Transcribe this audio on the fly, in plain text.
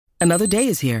Another day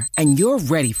is here, and you're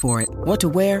ready for it. What to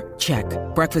wear? Check.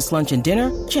 Breakfast, lunch, and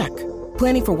dinner? Check.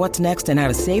 Planning for what's next and how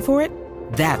to save for it?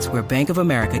 That's where Bank of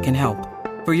America can help.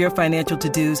 For your financial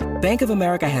to-dos, Bank of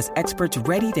America has experts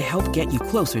ready to help get you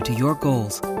closer to your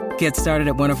goals. Get started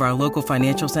at one of our local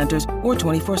financial centers or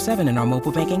 24/7 in our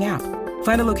mobile banking app.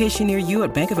 Find a location near you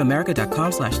at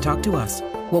bankofamerica.com/talktous.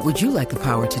 What would you like the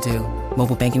power to do?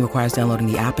 Mobile banking requires downloading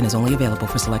the app and is only available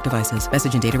for select devices.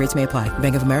 Message and data rates may apply.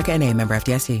 Bank of America N.A., member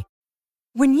FDIC.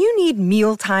 When you need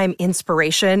mealtime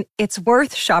inspiration, it's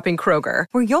worth shopping Kroger,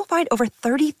 where you'll find over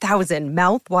 30,000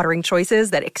 mouth-watering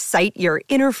choices that excite your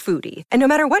inner foodie. And no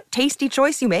matter what tasty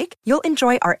choice you make, you'll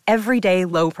enjoy our everyday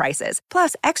low prices,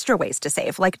 plus extra ways to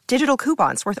save, like digital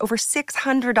coupons worth over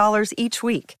 $600 each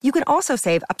week. You can also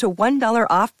save up to $1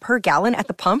 off per gallon at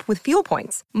the pump with fuel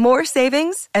points. More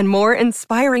savings and more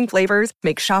inspiring flavors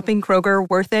make shopping Kroger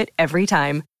worth it every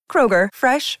time. Kroger,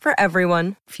 fresh for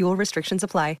everyone. Fuel restrictions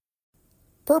apply.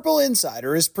 Purple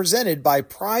Insider is presented by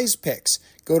Prize Picks.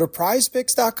 Go to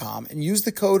prizepicks.com and use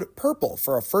the code PURPLE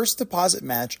for a first deposit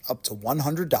match up to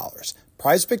 $100.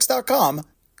 Prizepicks.com,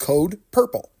 code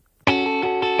PURPLE.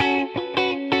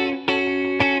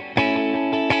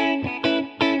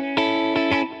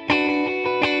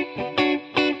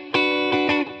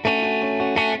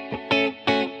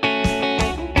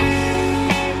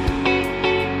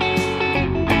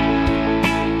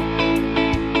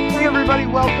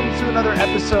 Welcome to another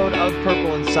episode of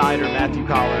Purple Insider. Matthew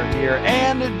Collar here,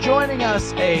 and joining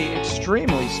us, a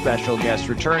extremely special guest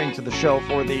returning to the show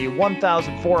for the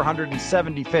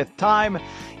 1,475th time,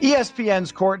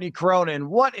 ESPN's Courtney Cronin.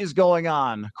 What is going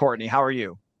on, Courtney? How are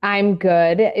you? I'm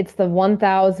good. It's the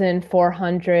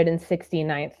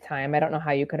 1,469th time. I don't know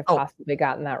how you could have possibly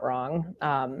gotten that wrong.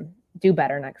 Do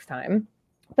better next time.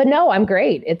 But no, I'm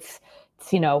great. It's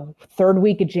third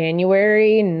week of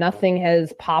January. Nothing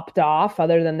has popped off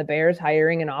other than the Bears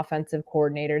hiring an offensive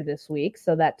coordinator this week.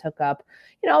 So that took up,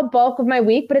 bulk of my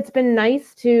week. But it's been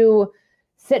nice to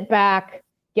sit back,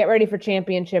 get ready for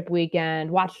championship weekend,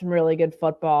 watch some really good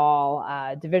football.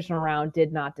 Divisional round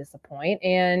did not disappoint.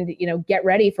 And, get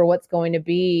ready for what's going to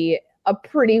be a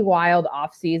pretty wild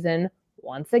offseason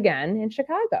once again in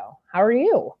Chicago. How are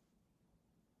you?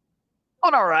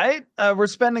 All right. We're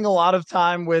spending a lot of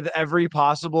time with every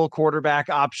possible quarterback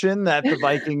option that the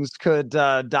Vikings could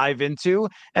dive into.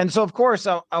 And so, of course,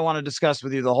 I want to discuss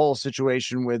with you the whole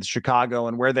situation with Chicago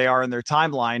and where they are in their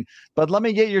timeline. But let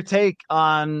me get your take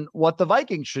on what the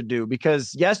Vikings should do,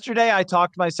 because yesterday I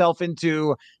talked myself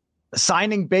into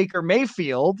signing Baker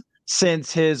Mayfield,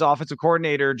 since his offensive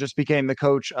coordinator just became the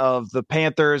coach of the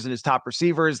Panthers and his top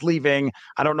receiver is leaving.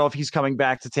 I don't know if he's coming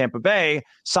back to Tampa Bay.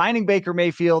 Signing Baker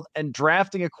Mayfield and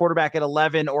drafting a quarterback at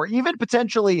 11, or even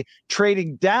potentially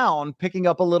trading down, picking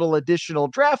up a little additional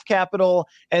draft capital,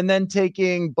 and then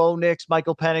taking Bo Nix,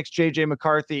 Michael Penix, JJ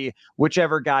McCarthy,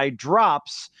 whichever guy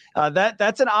drops.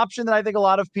 That's an option that I think a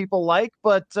lot of people like,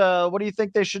 but what do you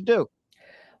think they should do?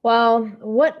 Well,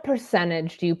 what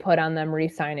percentage do you put on them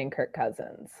re-signing Kirk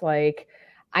Cousins? I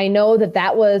know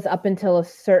that was up until a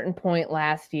certain point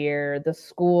last year, the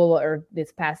school, or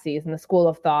this past season, the school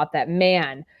of thought that,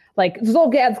 man,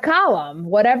 Zolgad's column,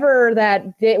 what day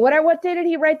did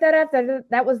he write that after?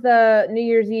 That was the New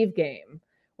Year's Eve game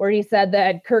where he said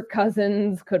that Kirk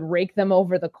Cousins could rake them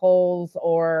over the coals,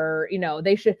 or,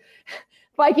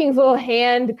 Vikings will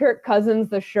hand Kirk Cousins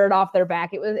the shirt off their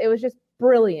back. It was just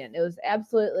brilliant. It was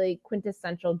absolutely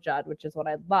quintessential Judd, which is what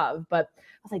I love. But I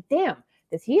was like, damn,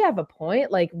 does he have a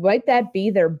point? Might that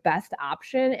be their best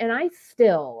option? And I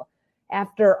still,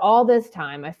 after all this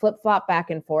time, I flip-flop back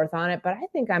and forth on it, but I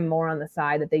think I'm more on the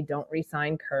side that they don't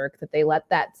re-sign Kirk, that they let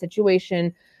that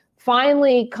situation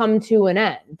finally come to an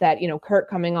end, that, Kirk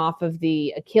coming off of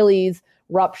the Achilles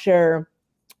rupture,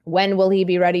 when will he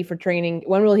be ready for training?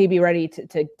 When will he be ready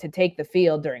to take the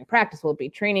field during practice? Will it be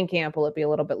training camp? Will it be a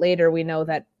little bit later? We know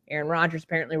that Aaron Rodgers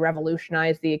apparently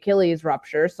revolutionized the Achilles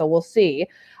rupture, so we'll see.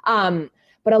 But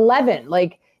 11,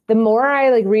 the more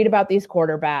I read about these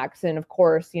quarterbacks, and of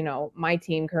course, my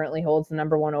team currently holds the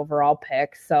number 1 overall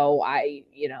pick. So I,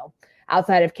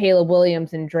 outside of Caleb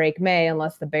Williams and Drake May,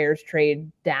 unless the Bears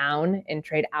trade down and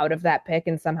trade out of that pick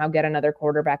and somehow get another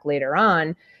quarterback later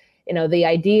on, the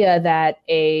idea that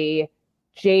a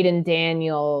Jaden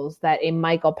Daniels, that a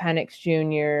Michael Penix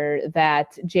Jr.,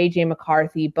 that JJ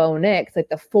McCarthy, Bo Nix,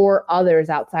 the 4 others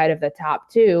outside of the top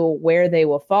 2, where they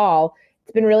will fall.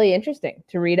 It's been really interesting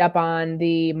to read up on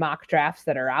the mock drafts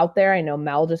that are out there. I know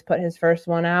Mel just put his first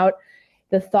one out.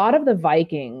 The thought of the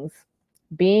Vikings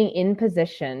being in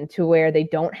position to where they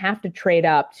don't have to trade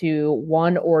up to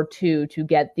 1 or 2 to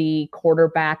get the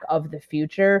quarterback of the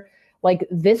future Like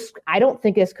this, I don't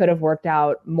think this could have worked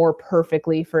out more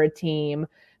perfectly for a team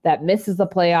that misses the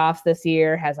playoffs this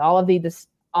year, has all of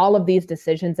these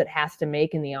decisions it has to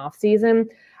make in the offseason.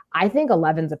 I think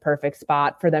 11's a perfect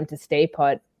spot for them to stay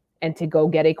put and to go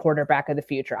get a quarterback of the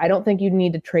future. I don't think you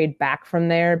need to trade back from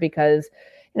there because,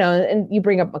 and you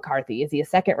bring up McCarthy. Is he a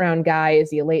second round guy?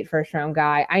 Is he a late first round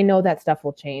guy? I know that stuff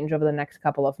will change over the next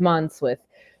couple of months with,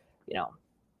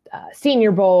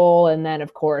 Senior Bowl and then,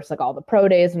 of course, like all the pro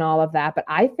days and all of that. But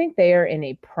I think they are in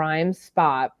a prime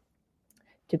spot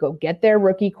to go get their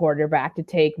rookie quarterback to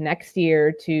take next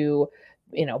year to,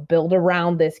 build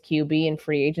around this QB and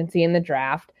free agency in the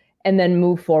draft and then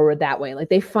move forward that way. Like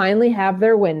they finally have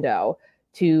their window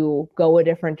to go a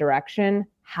different direction.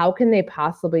 How can they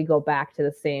possibly go back to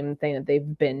the same thing that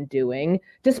they've been doing,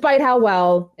 despite how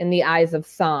well, in the eyes of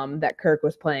some, that Kirk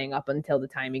was playing up until the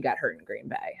time he got hurt in Green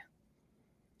Bay?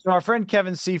 So our friend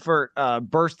Kevin Seifert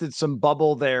bursted some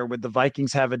bubble there with the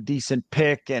Vikings have a decent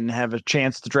pick and have a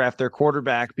chance to draft their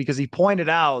quarterback because he pointed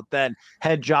out that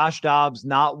had Josh Dobbs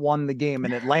not won the game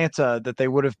in Atlanta, that they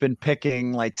would have been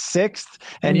picking like 6th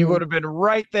and you would have been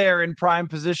right there in prime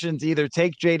position to either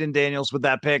take Jaden Daniels with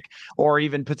that pick or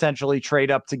even potentially trade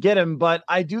up to get him. But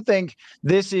I do think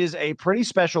this is a pretty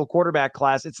special quarterback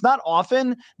class. It's not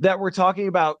often that we're talking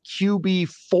about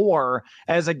QB4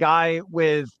 as a guy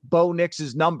with Bo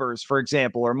Nix's numbers, for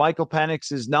example, or Michael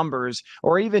Penix's numbers,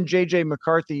 or even JJ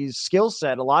McCarthy's skill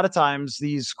set. A lot of times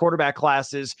these quarterback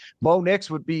classes, Bo Nix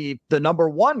would be the number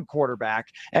 1 quarterback.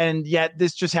 And yet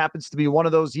this just happens to be one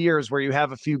of those years where you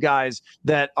have a few guys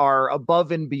that are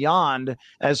above and beyond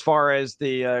as far as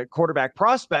the quarterback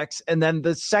prospects. And then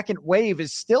the second wave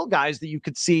is still guys that you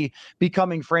could see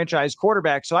becoming franchise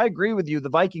quarterbacks. So I agree with you. The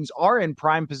Vikings are in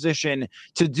prime position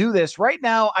to do this right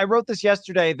now. I wrote this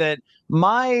yesterday that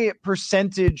my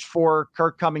percentage for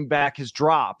Kirk coming back has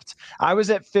dropped. I was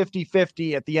at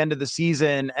 50-50 at the end of the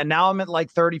season, and now I'm at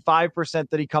like 35%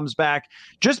 that he comes back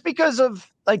just because of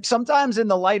like sometimes in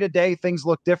the light of day, things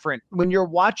look different. When you're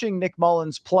watching Nick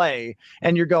Mullins play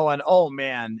and you're going, oh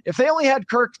man, if they only had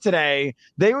Kirk today,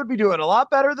 they would be doing a lot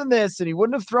better than this. And he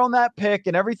wouldn't have thrown that pick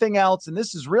and everything else. And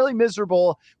this is really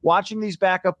miserable watching these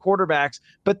backup quarterbacks.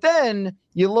 But then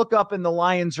you look up and the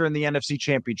Lions are in the NFC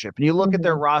Championship and you look at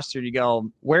their roster and you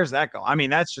go, where's that go? I mean,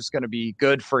 that's just going to be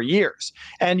good for years.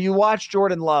 And you watch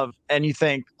Jordan Love and you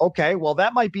think, okay, well,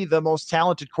 that might be the most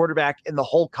talented quarterback in the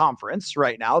whole conference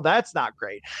right now. That's not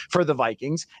great for the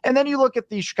Vikings. And then you look at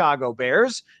the Chicago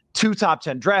Bears, 2 top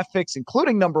 10 draft picks,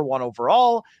 including number 1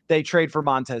 overall. They trade for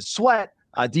Montez Sweat.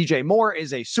 DJ Moore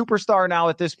is a superstar now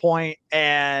at this point.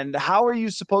 And how are you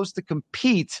supposed to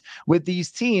compete with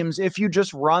these teams if you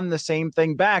just run the same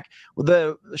thing back?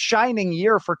 The shining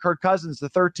year for Kirk Cousins, the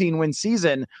 13-win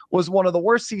season, was one of the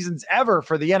worst seasons ever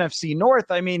for the NFC North.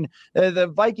 I mean,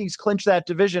 the Vikings clinched that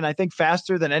division, I think,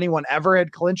 faster than anyone ever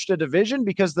had clinched a division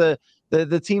because the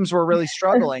teams were really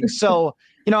struggling. So,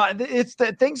 it's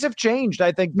that things have changed,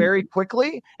 I think, very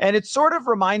quickly. And it sort of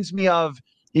reminds me of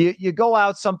you go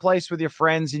out someplace with your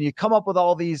friends and you come up with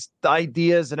all these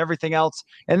ideas and everything else.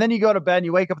 And then you go to bed and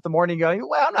you wake up in the morning going,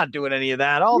 well, I'm not doing any of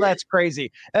that. Oh, that's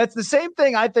crazy. That's the same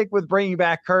thing, I think, with bringing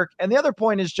back Kirk. And the other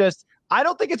point is just, I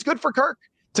don't think it's good for Kirk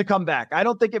to come back. I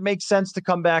don't think it makes sense to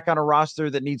come back on a roster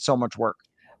that needs so much work.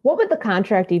 What would the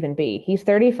contract even be? He's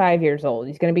 35 years old.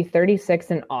 He's going to be 36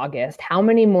 in August. How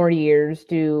many more years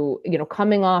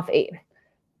coming off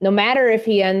no matter if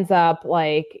he ends up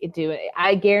I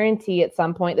guarantee at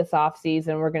some point this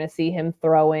offseason, we're going to see him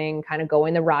throwing, kind of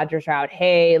going the Rodgers route.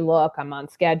 Hey, look, I'm on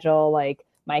schedule. Like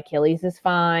my Achilles is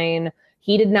fine.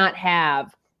 He did not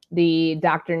have the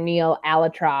Dr. Neil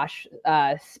Alatrosh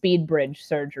speed bridge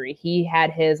surgery. He had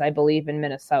his, I believe, in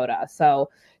Minnesota. So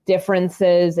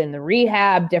differences in the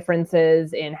rehab,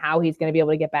 differences in how he's going to be able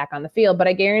to get back on the field. But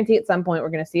I guarantee at some point we're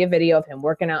going to see a video of him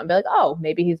working out and be like, oh,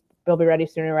 maybe he'll be ready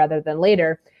sooner rather than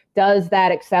later. Does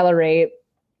that accelerate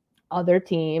other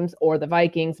teams or the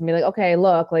Vikings and be like, okay,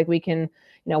 look, like we can,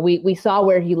 we saw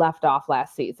where he left off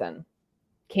last season.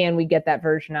 Can we get that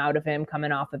version out of him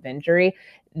coming off of injury?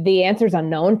 The answer is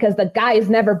unknown because the guy has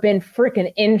never been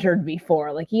freaking injured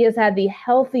before. Like he has had the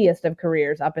healthiest of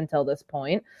careers up until this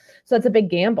point. So it's a big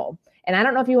gamble. And I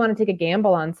don't know if you want to take a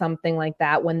gamble on something like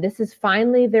that when this is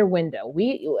finally their window.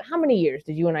 How many years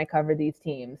did you and I cover these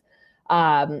teams?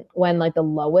 When like the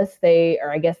lowest the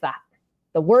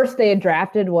worst they had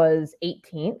drafted was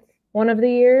 18th one of the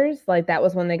years. Like that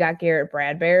was when they got Garrett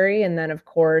Bradbury. And then of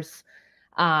course,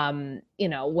 when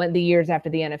the years after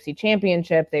the NFC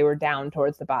Championship, they were down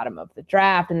towards the bottom of the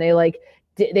draft and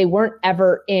they weren't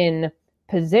ever in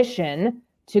position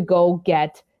to go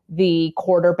get the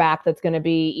quarterback that's going to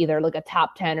be either like a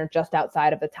top 10 or just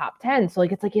outside of the top 10. So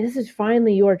like, it's like, this is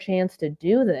finally your chance to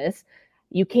do this.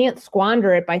 You can't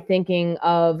squander it by thinking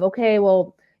of, okay,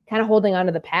 well, kind of holding on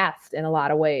to the past in a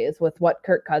lot of ways with what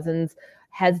Kirk Cousins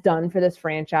has done for this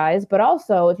franchise. But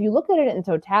also, if you look at it in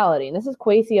totality, and this is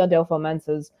Kwesi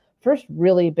Adolfo-Mensah's first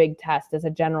really big test as a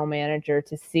general manager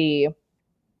to see,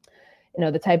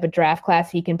 the type of draft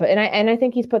class he can put. And I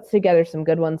think he's put together some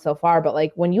good ones so far. But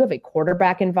like when you have a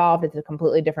quarterback involved, it's a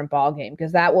completely different ballgame,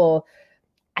 because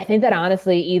I think that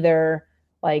honestly either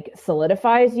like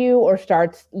solidifies you or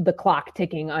starts the clock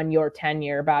ticking on your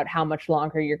tenure about how much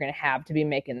longer you're going to have to be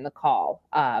making the call,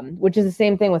 which is the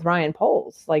same thing with Ryan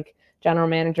Poles, like general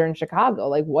manager in Chicago.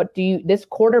 Like, this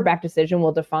quarterback decision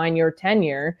will define your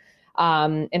tenure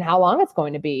and how long it's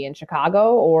going to be in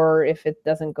Chicago, or if it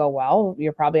doesn't go well,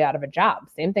 you're probably out of a job.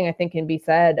 Same thing I think can be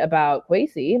said about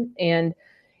Kwesi. And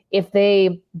if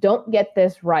they don't get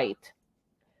this right,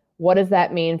 what does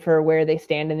that mean for where they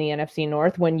stand in the NFC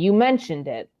North? When you mentioned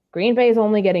it, Green Bay is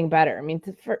only getting better. I mean,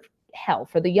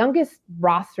 for the youngest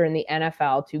roster in the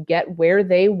NFL to get where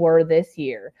they were this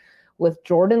year with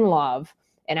Jordan Love,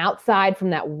 and outside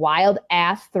from that wild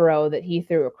ass throw that he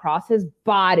threw across his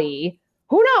body,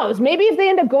 who knows? Maybe if they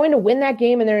end up going to win that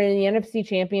game and they're in the NFC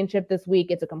Championship this week,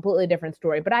 it's a completely different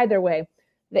story. But either way,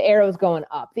 the arrow's going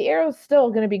up. The arrow's still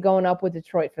going to be going up with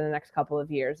Detroit for the next couple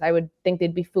of years. I would think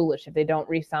they'd be foolish if they don't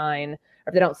re-sign, or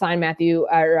if they don't sign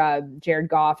Jared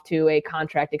Goff to a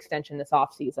contract extension this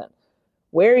offseason.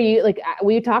 Where are you? Like,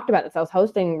 we talked about this. I was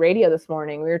hosting radio this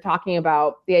morning. We were talking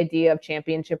about the idea of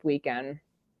championship weekend.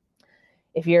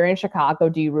 If you're in Chicago,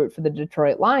 do you root for the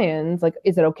Detroit Lions? Like,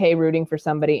 is it okay rooting for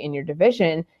somebody in your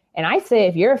division? And I say,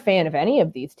 if you're a fan of any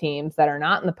of these teams that are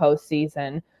not in the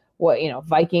postseason,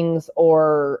 Vikings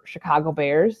or Chicago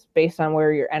Bears, based on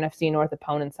where your NFC North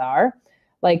opponents are,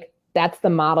 like, that's the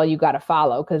model you got to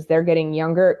follow, because they're getting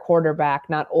younger at quarterback,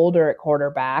 not older at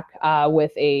quarterback,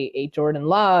 with a Jordan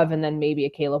Love and then maybe a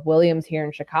Caleb Williams here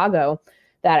in Chicago.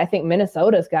 That I think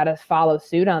Minnesota's got to follow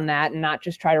suit on that and not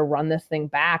just try to run this thing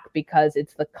back because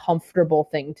it's the comfortable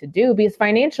thing to do. Because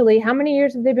financially, how many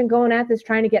years have they been going at this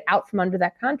trying to get out from under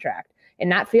that contract and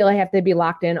not feel they have to be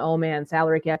locked in? Oh man,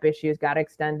 salary cap issues, got to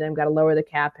extend them, got to lower the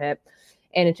cap hit.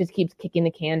 And it just keeps kicking the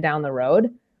can down the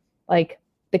road. Like,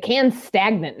 the can's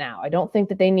stagnant now. I don't think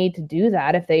that they need to do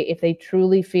that. If they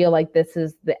truly feel like this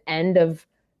is the end of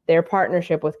their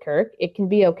partnership with Kirk, it can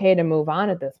be okay to move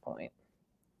on at this point.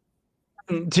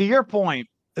 To your point,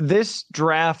 this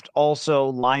draft also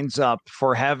lines up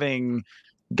for having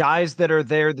guys that are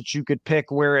there that you could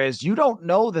pick, whereas you don't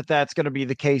know that that's going to be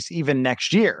the case even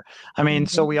next year. I mean,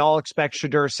 so we all expect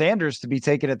Shedeur Sanders to be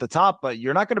taken at the top, but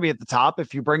you're not going to be at the top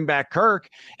if you bring back Kirk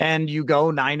and you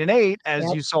go 9-8, as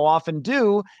you so often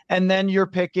do, and then you're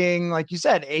picking, like you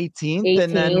said, 18th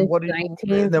and then 19th,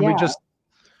 and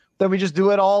then we just do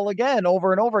it all again,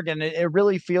 over and over again. It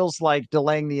really feels like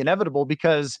delaying the inevitable,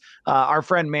 because our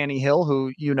friend Manny Hill,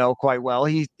 who you know quite well,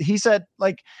 he said,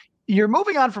 like, you're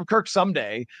moving on from Kirk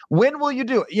someday. When will you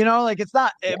do it? Like, it's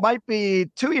not, it might be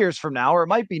 2 years from now, or it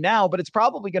might be now, but it's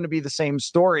probably going to be the same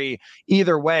story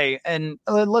either way. And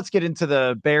let's get into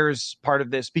the Bears part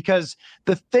of this, because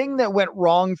the thing that went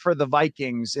wrong for the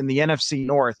Vikings in the NFC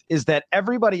North is that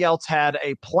everybody else had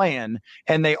a plan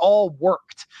and they all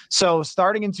worked. So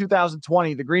starting in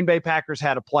 2020, the Green Bay Packers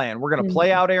had a plan. We're going to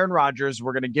play out Aaron Rodgers.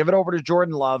 We're going to give it over to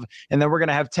Jordan Love. And then we're going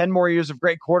to have 10 more years of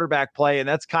great quarterback play. And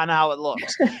that's kind of how it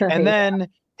looks. And then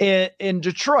in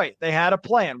Detroit, they had a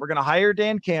plan. We're going to hire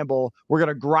Dan Campbell. We're going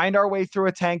to grind our way through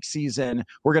a tank season.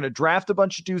 We're going to draft a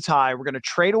bunch of dudes high. We're going to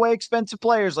trade away expensive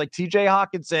players like TJ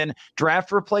Hawkinson,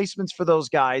 draft replacements for those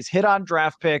guys, hit on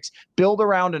draft picks, build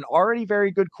around an already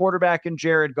very good quarterback in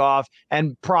Jared Goff,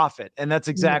 and profit. And that's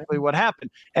exactly what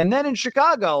happened. And then in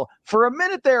Chicago, for a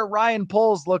minute there, Ryan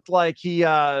Poles looked like he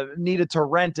needed to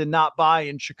rent and not buy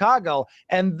in Chicago.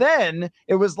 And then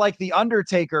it was like the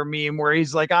Undertaker meme where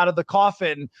he's like out of the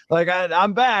coffin, like,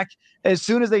 I'm back. As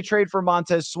soon as they trade for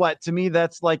Montez Sweat, to me,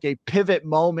 that's like a pivot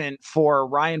moment for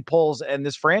Ryan Poles and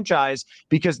this franchise,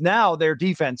 because now their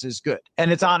defense is good and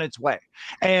it's on its way.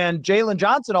 And Jalen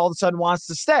Johnson all of a sudden wants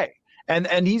to stay.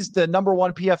 And he's the number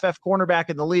one PFF cornerback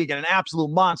in the league and an absolute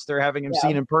monster, having him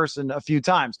seen in person a few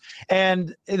times.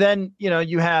 And then,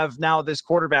 you have now this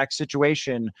quarterback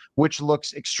situation, which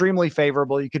looks extremely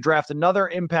favorable. You could draft another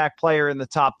impact player in the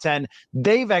top 10.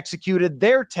 They've executed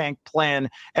their tank plan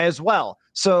as well.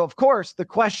 So, of course, the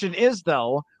question is,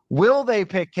 though, will they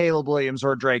pick Caleb Williams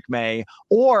or Drake May,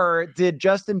 or did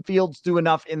Justin Fields do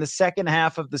enough in the second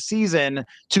half of the season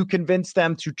to convince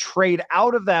them to trade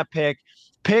out of that pick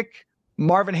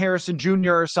Marvin Harrison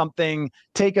Jr. or something,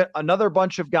 take another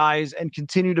bunch of guys and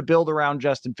continue to build around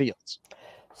Justin Fields?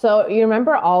 So you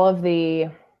remember all of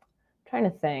trying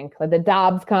to think, like the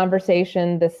Dobbs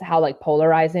conversation, how like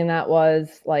polarizing that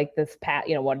was, like this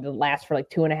what did it last for like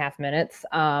 2.5 minutes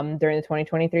during the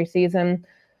 2023 season.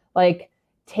 Like,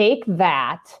 take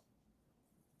that,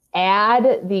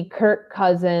 add the Kirk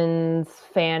Cousins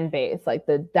fan base, like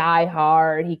the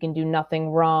diehard, he can do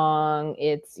nothing wrong,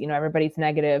 it's, everybody's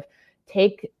negative.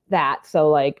 Take that. So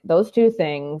like those two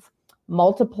things,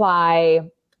 multiply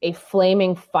a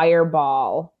flaming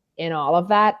fireball in all of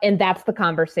that. And that's the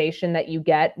conversation that you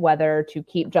get, whether to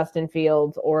keep Justin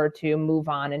Fields or to move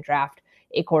on and draft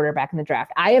a quarterback in the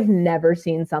draft. I have never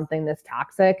seen something this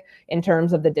toxic in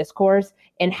terms of the discourse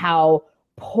and how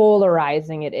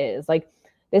polarizing it is. Like,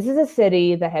 this is a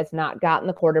city that has not gotten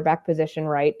the quarterback position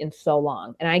right in so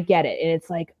long. And I get it. And it's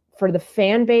like, for the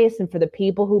fan base and for the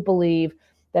people who believe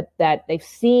that they've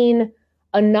seen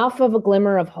enough of a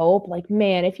glimmer of hope, like,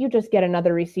 man, if you just get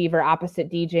another receiver opposite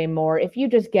DJ Moore, if you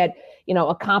just get,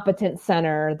 a competent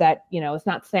center that, is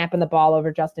not snapping the ball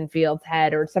over Justin Fields'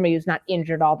 head, or somebody who's not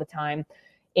injured all the time,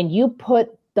 and you put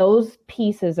those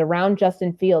pieces around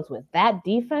Justin Fields with that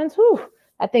defense,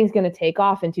 that thing's going to take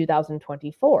off in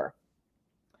 2024.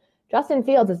 Justin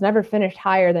Fields has never finished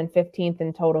higher than 15th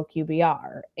in total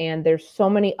QBR. And there's so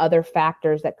many other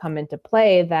factors that come into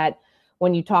play that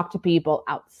when you talk to people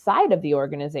outside of the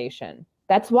organization,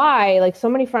 that's why like so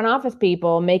many front office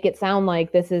people make it sound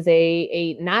like this is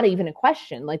a not even a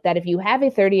question, like that if you have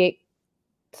a 38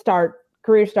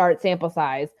 career start sample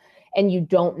size and you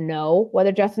don't know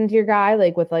whether Justin's your guy,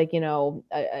 like with like,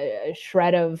 a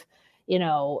shred of,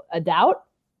 a doubt,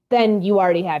 then you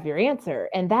already have your answer.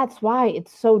 And that's why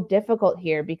it's so difficult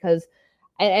here, because,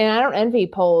 and I don't envy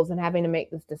polls and having to make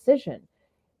this decision.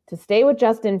 To stay with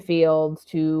Justin Fields,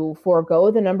 to forego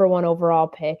the number 1 overall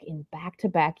pick in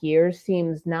back-to-back years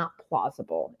seems not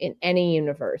plausible in any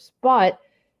universe. But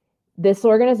this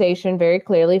organization very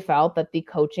clearly felt that the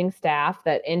coaching staff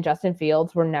that in Justin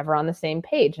Fields were never on the same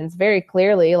page. And it's very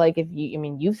clearly like,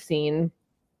 you've seen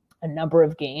a number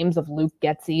of games of Luke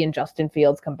Getsy and Justin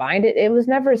Fields combined. It was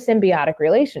never a symbiotic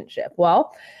relationship.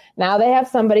 Well, now they have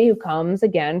somebody who comes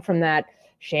again from that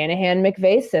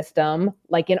Shanahan-McVay system,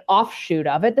 like an offshoot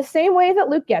of it, the same way that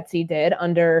Luke Getsy did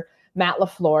under Matt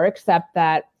LaFleur, except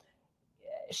that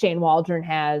Shane Waldron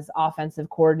has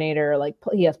offensive coordinator, like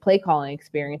he has play calling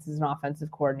experience as an offensive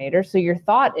coordinator. So your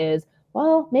thought is,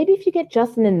 well, maybe if you get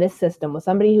Justin in this system with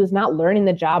somebody who's not learning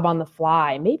the job on the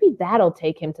fly, maybe that'll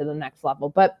take him to the next level.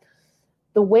 But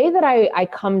the way that I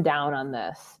come down on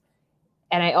this,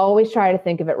 and I always try to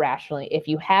think of it rationally, if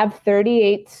you have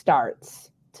 38 starts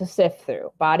to sift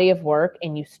through, body of work,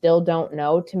 and you still don't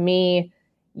know, to me,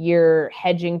 you're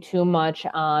hedging too much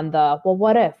on the, well,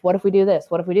 what if we do this?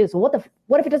 What if we do this? Well,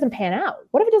 what if it doesn't pan out?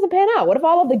 What if it doesn't pan out? What if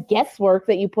all of the guesswork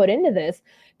that you put into this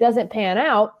doesn't pan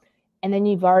out? And then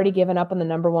you've already given up on the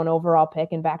number 1 overall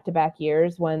pick in back-to-back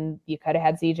years when you could have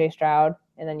had CJ Stroud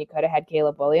and then you could have had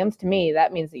Caleb Williams. To me,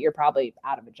 that means that you're probably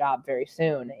out of a job very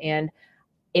soon. And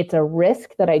it's a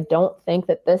risk that I don't think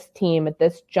that this team at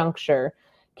this juncture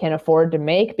can afford to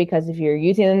make, because if you're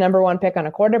using the number 1 pick on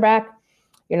a quarterback,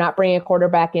 you're not bringing a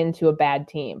quarterback into a bad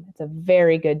team. It's a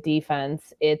very good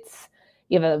defense. You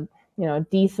have a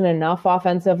decent enough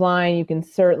offensive line. You can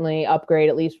certainly upgrade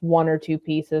at least 1 or 2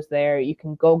 pieces there. You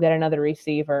can go get another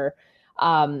receiver.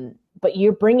 But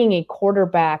you're bringing a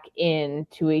quarterback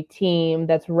into a team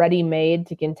that's ready-made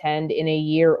to contend in a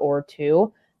year or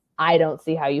 2. I don't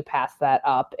see how you pass that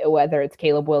up, whether it's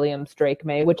Caleb Williams, Drake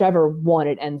May, whichever one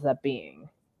it ends up being.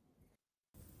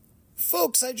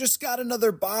 Folks, I just got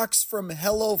another box from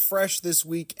HelloFresh this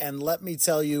week, and let me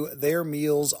tell you, their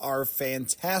meals are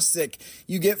fantastic.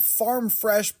 You get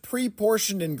farm-fresh,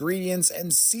 pre-portioned ingredients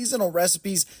and seasonal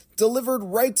recipes delivered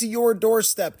right to your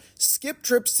doorstep. Skip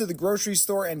trips to the grocery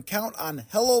store and count on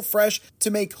HelloFresh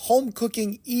to make home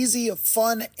cooking easy,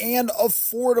 fun, and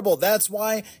affordable. That's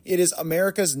why it is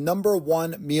America's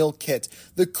 #1 meal kit.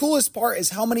 The coolest part is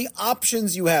how many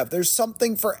options you have. There's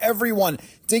something for everyone.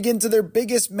 Dig into their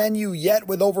biggest menu yet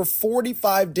with over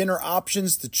 45 dinner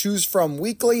options to choose from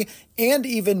weekly, and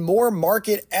even more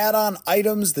market add-on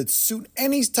items that suit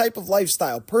any type of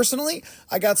lifestyle. Personally,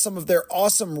 I got some of their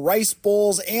awesome rice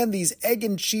bowls and these egg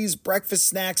and cheese breakfast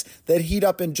snacks that heat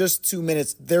up in just 2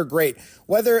 minutes. They're great.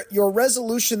 Whether your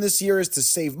resolution this year is to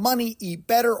save money, eat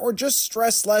better, or just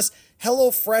stress less,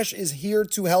 HelloFresh is here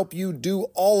to help you do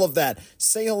all of that.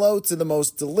 Say hello to the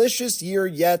most delicious year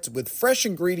yet with fresh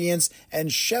ingredients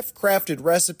and chef-crafted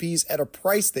recipes at a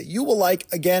price that you will like,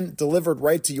 again, delivered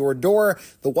right to your door.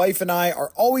 The wife and I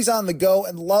are always on the go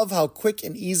and love how quick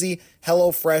and easy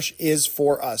HelloFresh is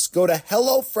for us. Go to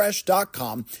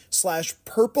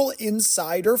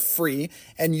HelloFresh.com/PurpleInsiderFree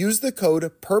and use the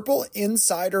code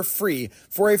PurpleInsiderFree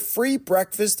for a free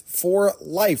breakfast for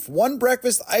life. One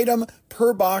breakfast item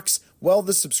per box while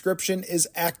the subscription is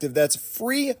active. That's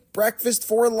free breakfast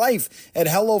for life at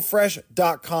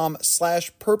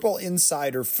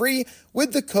HelloFresh.com/PurpleInsiderFree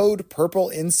with the code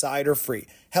PurpleInsiderFree.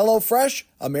 HelloFresh,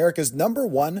 America's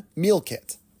 #1 meal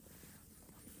kit.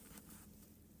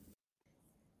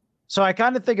 So I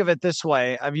kind of think of it this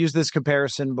way. I've used this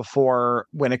comparison before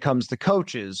when it comes to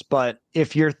coaches, but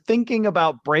if you're thinking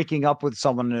about breaking up with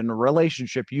someone in a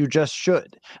relationship, you just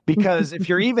should. Because if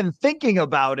you're even thinking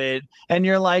about it and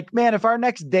you're like, man, if our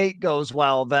next date goes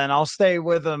well, then I'll stay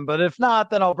with them. But if not,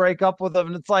 then I'll break up with them.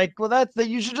 And it's like, well,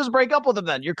 you should just break up with them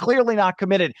then. You're clearly not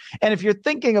committed. And if you're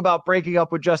thinking about breaking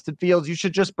up with Justin Fields, you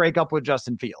should just break up with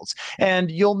Justin Fields. And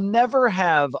you'll never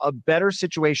have a better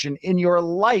situation in your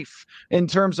life in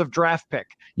terms of draft pick.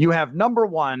 You have number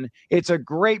one. It's a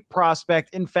great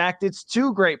prospect. In fact, it's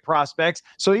two great prospects.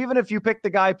 So even if you pick the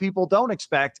guy people don't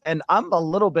expect, and I'm a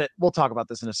little bit, we'll talk about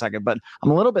this in a second, but I'm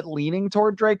a little bit leaning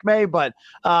toward Drake May. But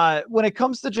when it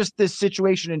comes to just this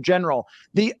situation in general,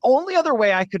 the only other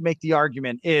way I could make the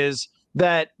argument is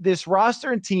that this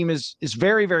roster and team is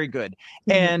very, very good.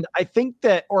 Mm-hmm. And I think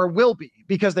that, or will be,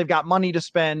 because they've got money to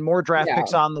spend, more draft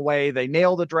picks on the way. They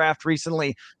nailed a draft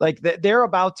recently. Like they're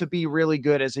about to be really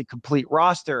good as a complete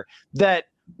roster. That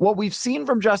what we've seen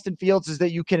from Justin Fields is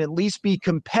that you can at least be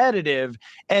competitive,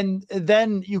 and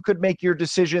then you could make your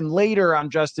decision later on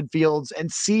Justin Fields and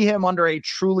see him under a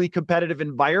truly competitive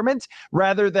environment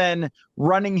rather than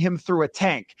running him through a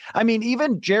tank. I mean,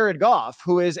 even Jared Goff,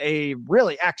 who is a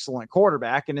really excellent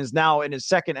quarterback and is now in his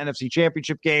second NFC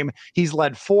Championship game, he's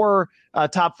led 4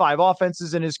 top 5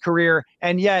 offenses in his career.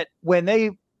 And yet when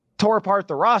they tore apart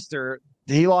the roster,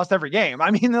 he lost every game.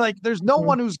 I mean, like, there's no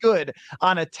one who's good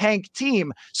on a tank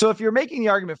team. So if you're making the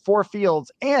argument for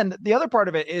Fields, and the other part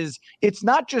of it is it's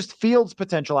not just Fields'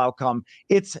 potential outcome,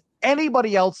 it's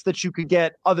anybody else that you could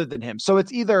get other than him. So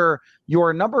it's either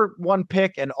your number one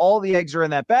pick and all the eggs are in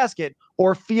that basket,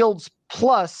 or Fields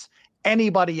plus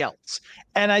anybody else.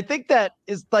 And I think that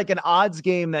is like an odds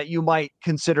game that you might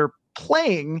consider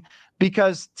playing,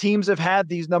 because teams have had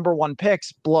these number one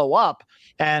picks blow up.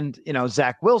 And, you know,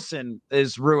 Zach Wilson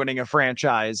is ruining a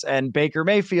franchise, and Baker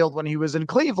Mayfield, when he was in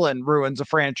Cleveland, ruins a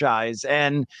franchise.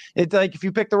 And it's like, if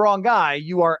you pick the wrong guy,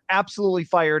 you are absolutely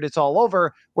fired. It's all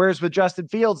over. Whereas with Justin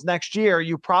Fields next year,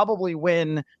 you probably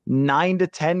win 9 to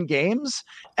 10 games,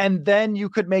 and then you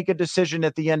could make a decision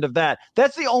at the end of that.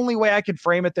 That's the only way I could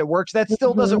frame it that works. That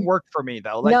still doesn't work for me,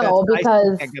 though. Like, no,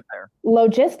 because I get there.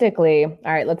 Logistically,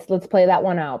 all right, let's play that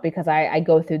one out, because I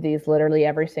go through these literally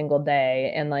every single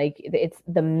day, and like, it's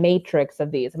the matrix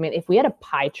of these. I mean, if we had a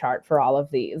pie chart for all of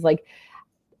these, like,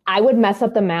 I would mess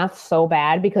up the math so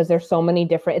bad, because there's so many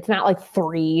different, it's not like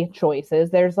 3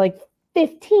 choices. There's like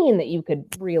 15 that you could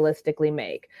realistically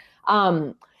make.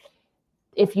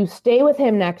 If you stay with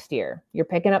him next year, you're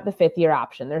picking up the 5th-year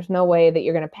option. There's no way that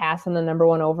you're going to pass on the number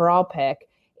 1 overall pick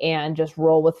and just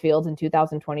roll with Fields in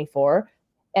 2024.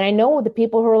 And I know the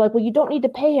people who are like, well, you don't need to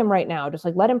pay him right now. Just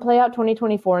like, let him play out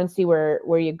 2024 and see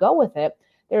where you go with it.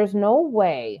 There's no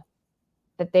way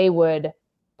that they would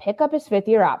pick up his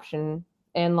 5th-year option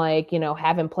and, like, you know,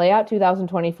 have him play out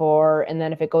 2024. And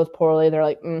then if it goes poorly, they're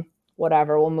like,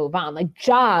 whatever, we'll move on. Like,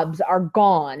 jobs are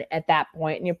gone at that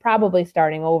point, and you're probably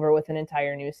starting over with an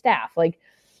entire new staff. Like,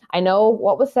 I know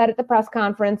what was said at the press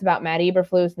conference about Matt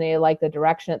Eberflus, and they like the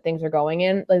direction that things are going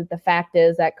in. Like, the fact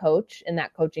is that coach and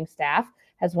that coaching staff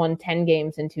has won 10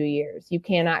 games in 2 years. You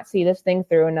cannot see this thing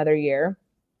through another year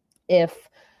if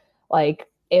they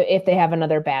have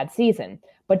another bad season.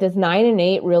 But does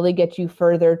 9-8 really get you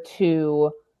further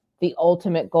to the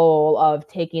ultimate goal of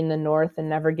taking the North and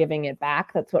never giving it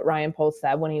back? That's what Ryan Poles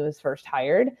said when he was first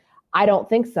hired. I don't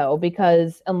think so,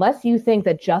 because unless you think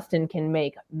that Justin can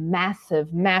make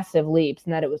massive, massive leaps,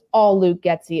 and that it was all Luke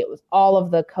Getsy, it was all of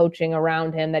the coaching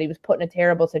around him, that he was put in a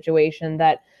terrible situation,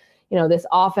 that, you know, this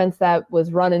offense that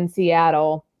was run in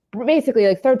Seattle, basically,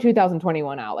 like, throw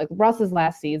 2021 out. Like, Russ's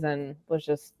last season was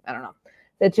just, I don't know.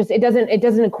 It's just, it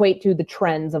doesn't equate to the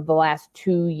trends of the last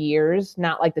 2 years,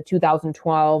 not like the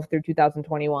 2012 through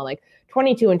 2021. Like,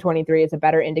 22 and 23 is a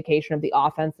better indication of the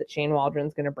offense that Shane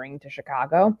Waldron's going to bring to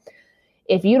Chicago.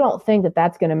 if you don't think that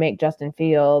that's going to make Justin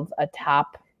Fields a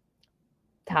top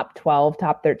 12,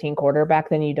 top 13 quarterback,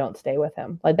 then you don't stay with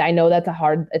him. Like, I know it's a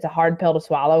hard pill to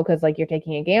swallow because like you're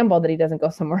taking a gamble that he doesn't go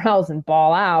somewhere else and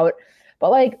ball out.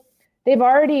 But like, they've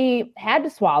already had to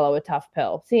swallow a tough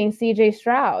pill, seeing CJ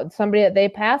Stroud, somebody that they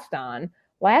passed on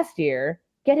last year,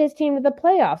 get his team to the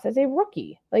playoffs as a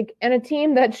rookie, like, and a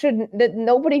team that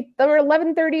they were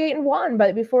 11-38-1,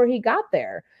 but before he got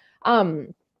there.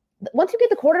 Once you get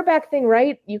the quarterback thing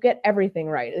right, you get everything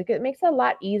right. Like, it makes it a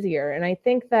lot easier. And I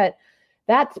think that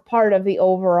that's part of the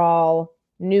overall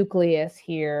nucleus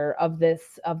here of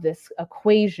this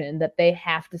equation that they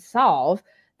have to solve,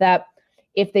 that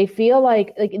if they feel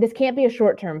like this can't be a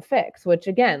short-term fix, which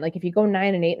again, like if you go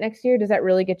 9-8 next year, does that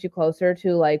really get you closer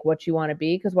to like what you want to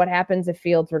be? Because what happens if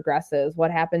Fields regresses? What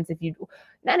happens if you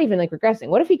not even like regressing?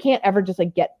 What if he can't ever just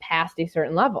like get past a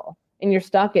certain level and you're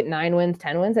stuck at 9 wins,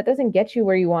 10 wins? That doesn't get you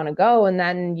where you want to go. And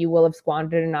then you will have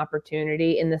squandered an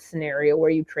opportunity in the scenario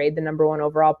where you trade the number 1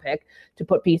 overall pick to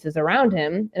put pieces around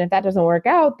him. And if that doesn't work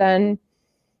out, then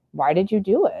why did you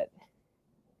do it?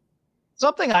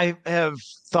 Something I have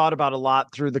thought about a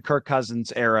lot through the Kirk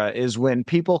Cousins era is when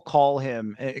people call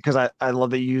him, because I love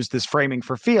that you use this framing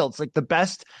for Fields, like the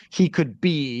best he could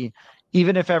be,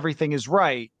 even if everything is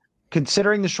right,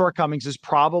 considering the shortcomings, is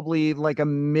probably like a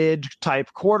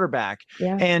mid-type quarterback.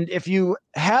 Yeah. And if you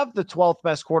have the 12th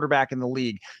best quarterback in the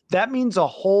league, that means a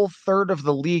whole third of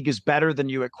the league is better than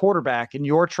you at quarterback, and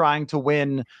you're trying to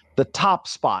win the top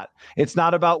spot. It's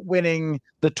not about winning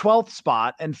the 12th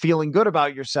spot and feeling good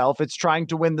about yourself. It's trying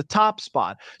to win the top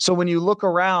spot. So when you look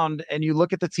around and you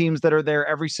look at the teams that are there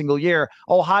every single year,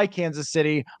 oh, hi, Kansas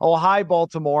City. Oh, hi,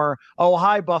 Baltimore. Oh,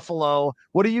 hi, Buffalo.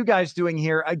 What are you guys doing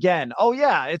here again? Oh,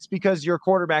 yeah, it's because your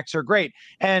quarterbacks are great.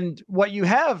 And what you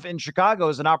have in Chicago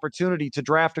is an opportunity to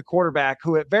draft a quarterback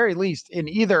who, at very least, in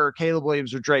either Caleb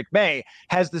Williams or Drake May,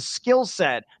 has the skill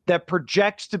set that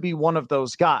projects to be one of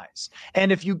those guys.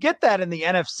 And if you get that in the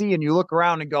NFC and you look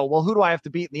around and go, well, who do I have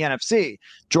to beat in the NFC?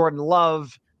 Jordan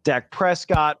Love, Dak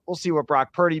Prescott. We'll see what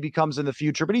Brock Purdy becomes in the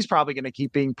future, but he's probably going to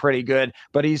keep being pretty good.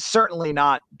 But he's certainly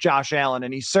not Josh Allen,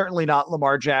 and he's certainly not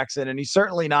Lamar Jackson, and he's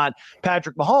certainly not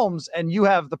Patrick Mahomes. And you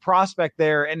have the prospect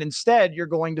there, and instead you're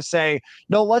going to say,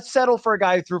 no, let's settle for a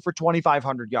guy who threw for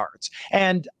 2,500 yards.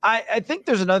 And I think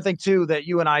there's another thing, too, that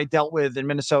you and I dealt with in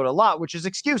Minnesota a lot, which is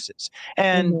excuses.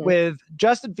 And with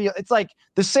Justin Fields, it's like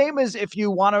the same as if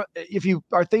you are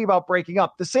thinking about breaking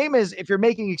up, the same as if you're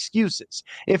making excuses.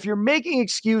 If you're making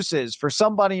excuses for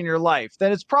somebody in your life,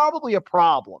 then it's probably a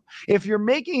problem. If you're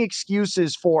making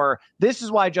excuses for, this is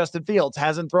why Justin Fields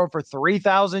hasn't thrown for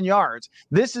 3,000 yards,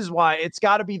 this is why it's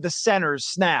got to be the center's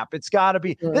snap, it's got to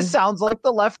be, this sounds like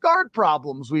the left guard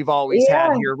problems we've always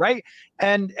had here, right?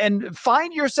 And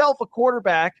find yourself a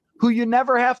quarterback who you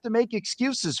never have to make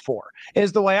excuses for,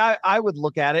 is the way I would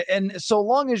look at it. And so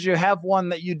long as you have one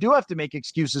that you do have to make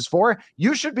excuses for,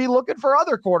 you should be looking for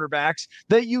other quarterbacks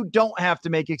that you don't have to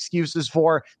make excuses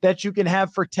for, that you can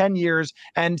have for 10 years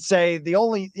and say the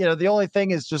only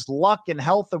thing is just luck and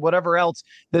health and whatever else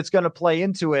that's going to play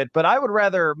into it. But I would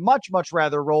much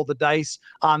rather roll the dice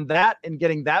on that and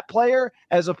getting that player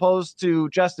as opposed to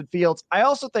Justin Fields. I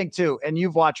also think too, and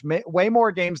you've watched way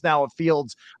more games now of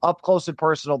Fields up close and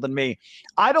personal than me,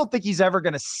 I don't think he's ever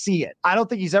going to see it. I don't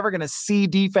think he's ever going to see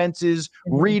defenses,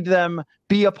 read them,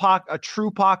 be a true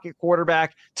pocket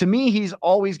quarterback. To me, he's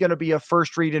always going to be a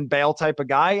first read and bail type of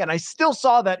guy. And I still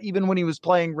saw that even when he was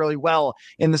playing really well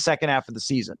in the second half of the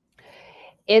season.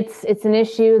 It's an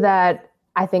issue that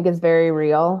I think is very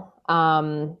real.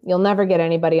 You'll never get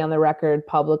anybody on the record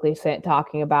publicly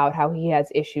talking about how he has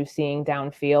issues seeing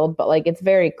downfield, but like, it's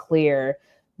very clear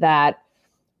that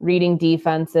reading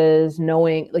defenses,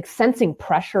 knowing, like sensing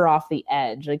pressure off the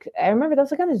edge. Like I remember that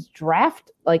was like on his draft,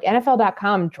 like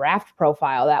NFL.com draft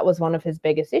profile. That was one of his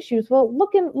biggest issues. Well,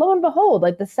 lo and behold,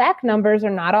 like the sack numbers are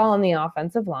not all on the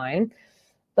offensive line.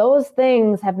 Those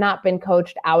things have not been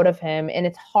coached out of him. And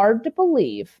it's hard to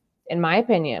believe, in my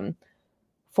opinion,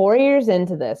 4 years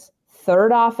into this,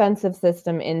 third offensive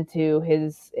system into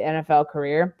his NFL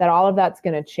career, that all of that's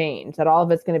going to change, that all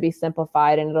of it's going to be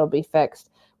simplified and it'll be fixed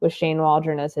with Shane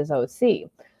Waldron as his OC. You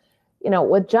know,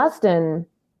 with Justin,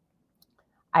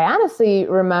 I honestly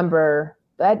remember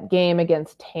that game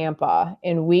against Tampa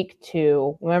in week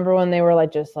 2. Remember when they were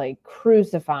like just like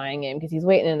crucifying him because he's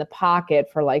waiting in the pocket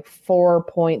for like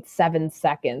 4.7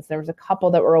 seconds. There was a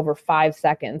couple that were over 5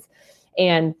 seconds.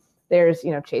 And there's,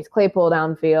 Chase Claypool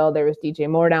downfield. There was DJ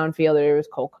Moore downfield. There was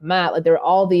Cole Kmet. Like there were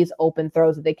all these open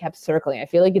throws that they kept circling. I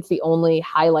feel like it's the only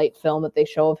highlight film that they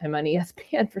show of him on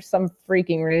ESPN for some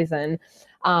freaking reason.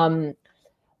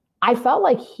 I felt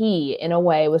like he, in a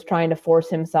way, was trying to force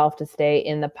himself to stay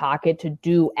in the pocket to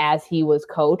do as he was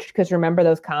coached. Because remember,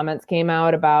 those comments came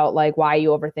out about like, why are you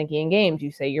overthinking games?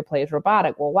 You say your play is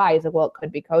robotic. Well, why? He's like, well, it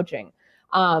could be coaching.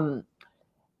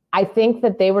 I think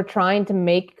that they were trying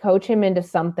to coach him into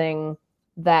something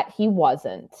that he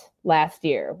wasn't last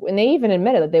year. And they even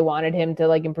admitted that they wanted him to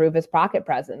like improve his pocket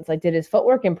presence. Like, did his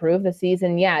footwork improve this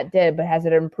season? Yeah, it did. But has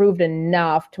it improved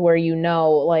enough to where,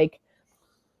 like,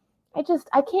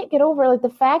 I can't get over like the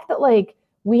fact that like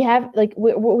we haven't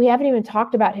even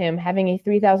talked about him having a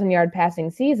 3,000 yard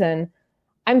passing season.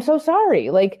 I'm so sorry.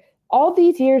 Like all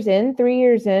these years in, 3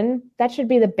 years in, that should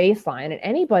be the baseline. And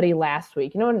anybody last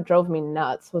week, what drove me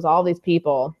nuts was all these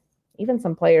people, even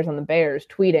some players on the Bears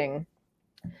tweeting,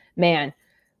 man,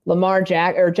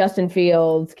 Justin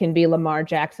Fields can be Lamar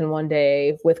Jackson one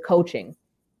day with coaching.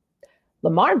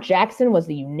 Lamar Jackson was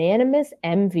the unanimous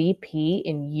MVP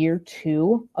in year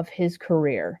 2 of his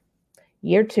career.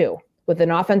 Year 2, with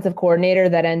an offensive coordinator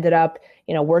that ended up,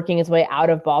 working his way out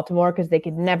of Baltimore because they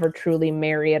could never truly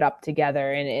marry it up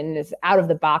together. And as out of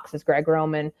the box as Greg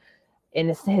Roman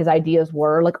and his ideas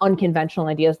were, like unconventional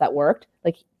ideas that worked,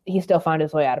 like he still found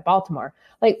his way out of Baltimore.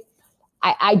 Like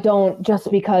I don't,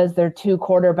 just because they're two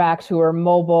quarterbacks who are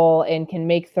mobile and can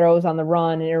make throws on the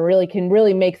run and can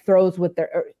really make throws with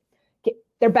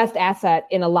their best asset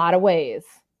in a lot of ways.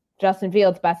 Justin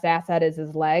Fields' best asset is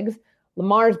his legs.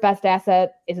 Lamar's best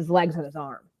asset is his legs and his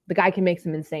arm. The guy can make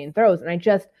some insane throws. And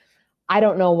I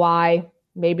don't know why.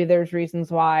 Maybe there's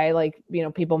reasons why,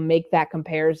 people make that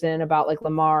comparison about like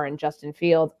Lamar and Justin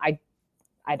Fields. I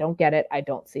don't get it. I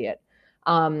don't see it.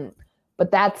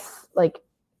 But that's like,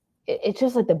 it's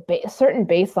just like certain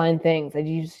baseline things that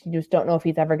you just don't know if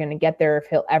he's ever going to get there, if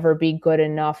he'll ever be good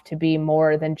enough to be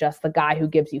more than just the guy who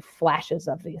gives you flashes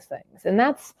of these things. And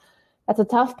that's a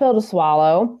tough pill to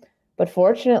swallow. But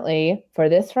fortunately for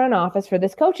this front office, for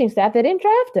this coaching staff, they didn't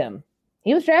draft him.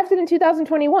 He was drafted in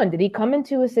 2021. Did he come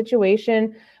into a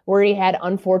situation where he had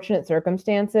unfortunate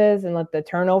circumstances and the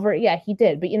turnover? Yeah, he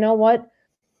did. But you know what?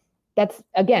 That's,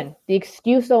 again, the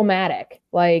excuse-o-matic.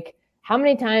 Like, how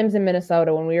many times in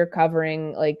Minnesota when we were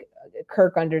covering like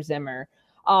Kirk under Zimmer,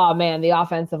 oh man, the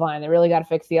offensive line, they really got to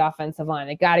fix the offensive line.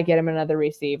 They got to get him another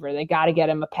receiver. They got to get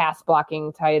him a pass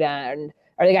blocking tight end,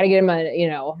 or they got to get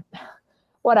him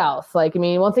what else? Like, I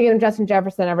mean, once they get him Justin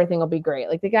Jefferson, everything will be great.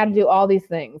 Like, they got to do all these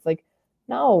things. Like,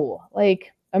 no,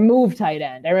 like a move tight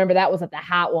end. I remember that was like the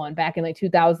hot one back in like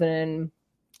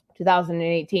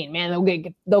 2018.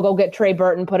 Man, they'll go get Trey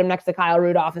Burton, put him next to Kyle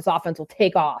Rudolph. This offense will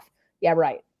take off. Yeah,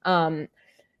 right. A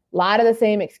lot of the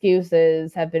same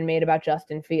excuses have been made about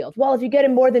Justin Fields. Well, if you get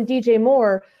him more than DJ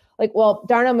Moore,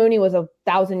 Darnell Mooney was a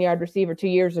 1,000-yard receiver 2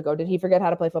 years ago. Did he forget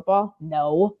how to play football?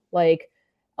 No. Like,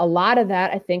 a lot of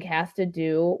that, I think, has to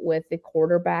do with the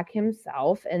quarterback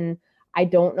himself. And I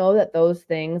don't know that those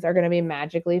things are going to be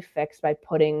magically fixed by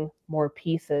putting more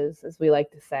pieces, as we like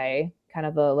to say, kind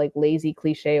of a like lazy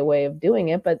cliche way of doing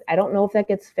it. But I don't know if that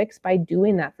gets fixed by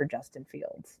doing that for Justin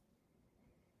Fields.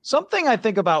 Something I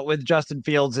think about with Justin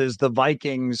Fields is the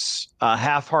Vikings'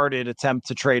 half-hearted attempt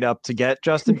to trade up to get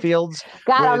Justin Fields.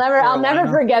 God, I'll never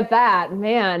forget that,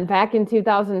 man. Back in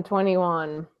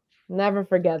 2021, never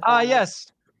forget that. Yes.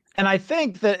 And I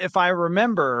think that if I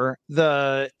remember,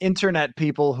 the internet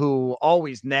people who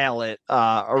always nail it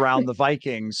around the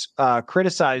Vikings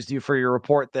criticized you for your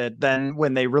report that then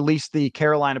when they released the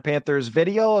Carolina Panthers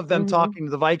video of them talking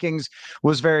to the Vikings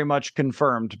was very much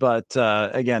confirmed. But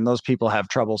again, those people have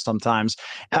trouble sometimes,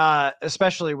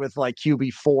 especially with like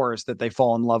QB4s that they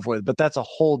fall in love with. But that's a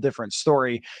whole different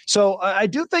story. So I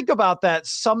do think about that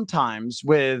sometimes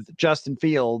with Justin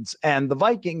Fields and the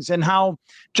Vikings and how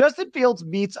Justin Fields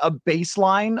meets a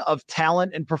baseline of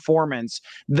talent and performance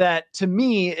that, to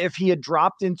me, if he had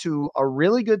dropped into a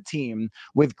really good team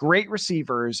with great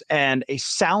receivers and a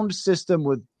sound system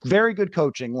with very good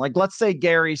coaching, like let's say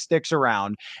Gary sticks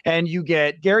around and you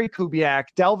get Gary Kubiak,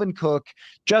 Delvin Cook,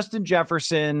 Justin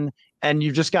Jefferson, and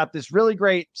you've just got this really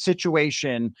great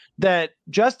situation that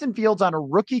Justin Fields on a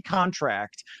rookie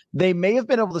contract, they may have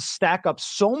been able to stack up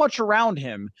so much around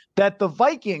him that the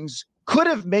Vikings could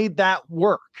have made that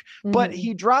work, but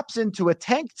he drops into a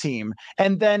tank team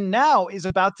and then now is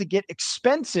about to get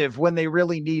expensive when they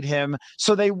really need him.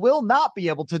 So they will not be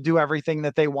able to do everything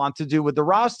that they want to do with the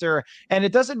roster. And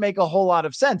it doesn't make a whole lot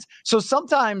of sense. So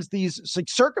sometimes these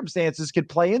circumstances could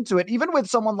play into it. Even with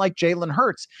someone like Jalen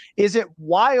Hurts, is it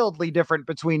wildly different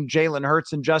between Jalen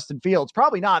Hurts and Justin Fields?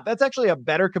 Probably not. That's actually a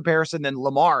better comparison than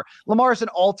Lamar. Lamar is an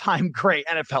all-time great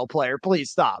NFL player. Please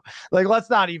stop. Like,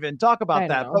 let's not even talk about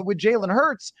that. But with Jalen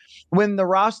Hurts, when the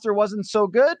roster wasn't so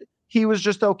good, he was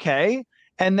just okay.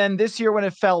 And then this year when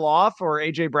it fell off or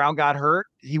AJ Brown got hurt,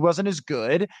 he wasn't as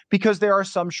good because there are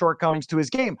some shortcomings to his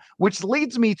game, which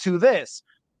leads me to this.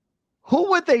 Who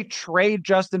would they trade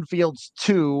Justin Fields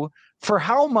to, for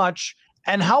how much,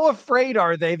 and how afraid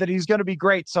are they that he's going to be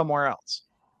great somewhere else?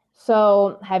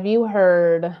 So have you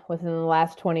heard within the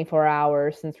last 24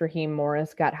 hours since Raheem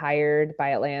Morris got hired by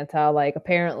Atlanta, like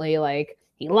apparently like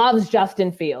he loves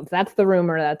Justin Fields. That's the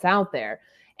rumor that's out there.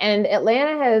 And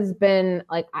Atlanta has been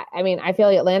like, I mean, I feel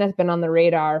like Atlanta's been on the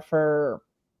radar for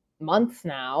months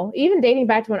now, even dating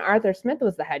back to when Arthur Smith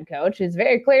was the head coach. Is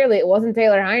very clearly it wasn't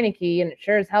Taylor Heineke, and it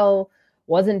sure as hell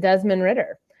wasn't Desmond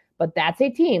Ridder. But that's a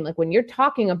team. Like when you're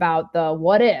talking about the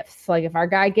what ifs, like if our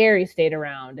guy Gary stayed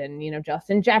around and, you know,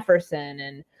 Justin Jefferson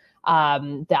and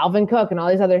Dalvin Cook and all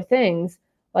these other things,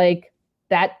 like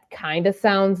that kind of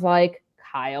sounds like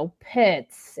Kyle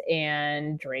Pitts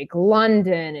and Drake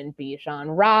London and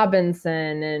Bijan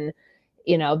Robinson. And,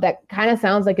 you know, that kind of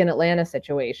sounds like an Atlanta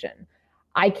situation.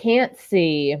 I can't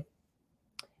see.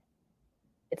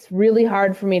 It's really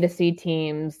hard for me to see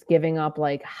teams giving up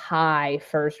like high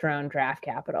first round draft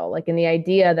capital. Like in the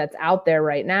idea that's out there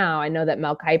right now, I know that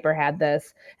Mel Kiper had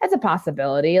this as a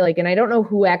possibility. Like, and I don't know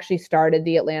who actually started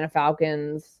the Atlanta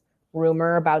Falcons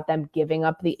rumor about them giving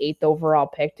up the 8th overall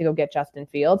pick to go get Justin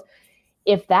Fields.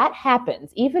 If that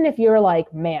happens, even if you're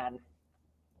like, man,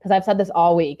 because I've said this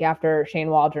all week after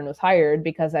Shane Waldron was hired,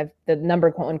 because the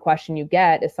number one question you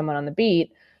get is someone on the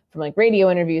beat from like radio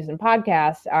interviews and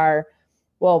podcasts are,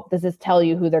 well, does this tell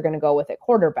you who they're going to go with at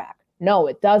quarterback? No,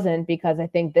 it doesn't, because I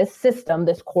think this system,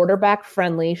 this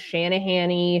quarterback-friendly,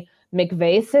 Shanahan-y,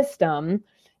 McVay system,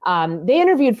 they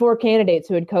interviewed 4 candidates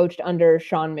who had coached under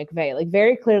Sean McVay. Like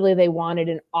very clearly they wanted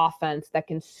an offense that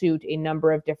can suit a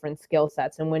number of different skill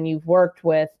sets. And when you've worked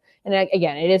with, and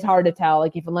again, it is hard to tell,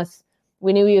 like unless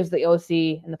we knew he was the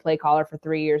OC and the play caller for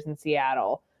 3 years in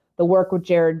Seattle, the work with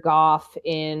Jared Goff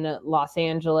in Los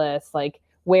Angeles, like,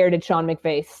 where did Sean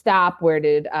McVay stop? Where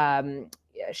did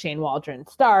Shane Waldron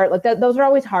start? Like those are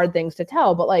always hard things to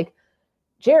tell. But like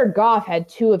Jared Goff had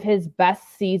 2 of his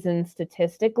best seasons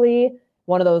statistically,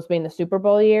 one of those being the Super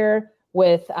Bowl year,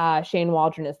 with Shane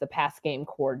Waldron as the pass game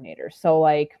coordinator. So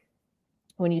like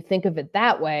when you think of it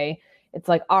that way, it's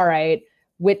like, all right,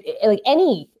 with like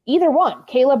either one,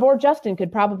 Caleb or Justin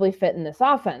could probably fit in this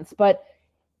offense. But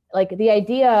like the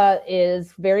idea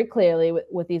is very clearly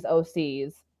with these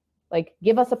OCs, like,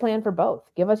 give us a plan for both.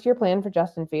 Give us your plan for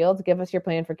Justin Fields. Give us your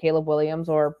plan for Caleb Williams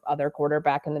or other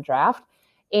quarterback in the draft.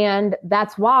 And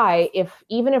that's why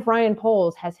even if Ryan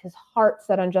Poles has his heart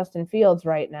set on Justin Fields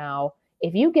right now,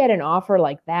 if you get an offer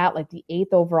like that, like the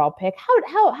 8th overall pick,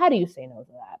 how do you say no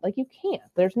to that? Like you can't.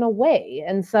 There's no way.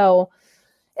 And so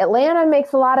Atlanta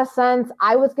makes a lot of sense.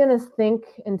 I was going to think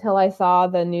until I saw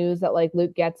the news that like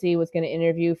Luke Getsy was going to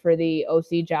interview for the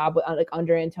OC job like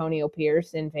under Antonio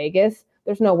Pierce in Vegas.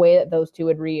 There's no way that those two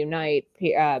would reunite,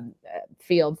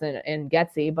 Fields and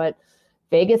Getsy, but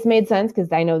Vegas made sense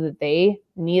because I know that they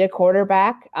need a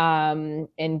quarterback. And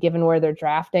given where they're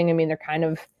drafting, I mean, they're kind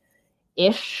of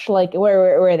ish, like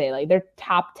where are they? Like they're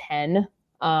top 10,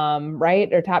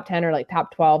 right? Or top 10 or like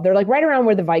top 12. They're like right around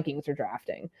where the Vikings are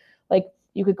drafting. Like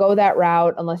you could go that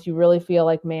route unless you really feel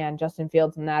like, man, Justin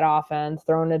Fields in that offense,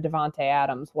 throwing to Devontae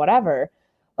Adams, whatever.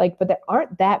 Like, but there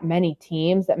aren't that many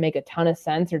teams that make a ton of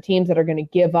sense or teams that are going to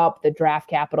give up the draft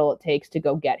capital it takes to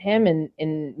go get him.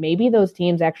 And maybe those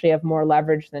teams actually have more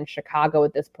leverage than Chicago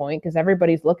at this point because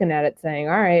everybody's looking at it saying,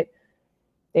 all right,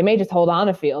 they may just hold on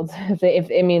to Fields.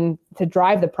 To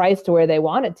drive the price to where they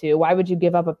want it to, why would you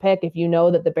give up a pick if you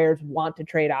know that the Bears want to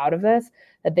trade out of this,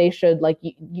 that they should, like,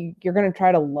 you're going to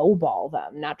try to lowball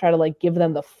them, not try to, like, give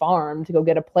them the farm to go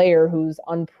get a player who's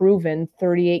unproven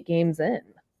 38 games in.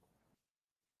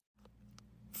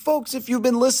 Folks, if you've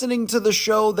been listening to the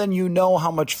show, then you know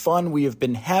how much fun we have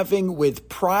been having with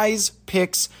Prize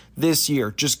Picks this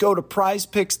year. Just go to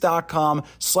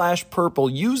prizepicks.com/purple.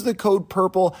 Use the code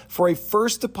PURPLE for a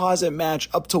first deposit match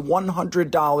up to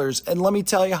 $100. And let me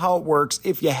tell you how it works.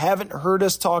 If you haven't heard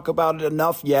us talk about it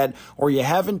enough yet, or you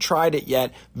haven't tried it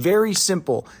yet, very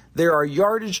simple. There are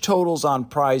yardage totals on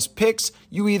Prize Picks.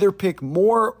 You either pick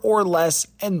more or less,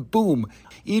 and boom.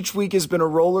 Each week has been a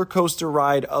roller coaster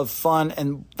ride of fun,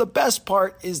 and the best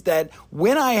part is that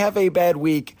when I have a bad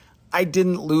week, I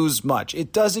didn't lose much.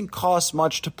 It doesn't cost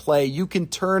much to play. You can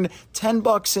turn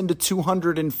 $10 into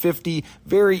 $250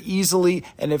 very easily,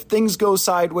 and if things go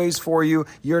sideways for you,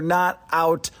 you're not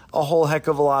out a whole heck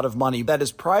of a lot of money. That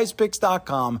is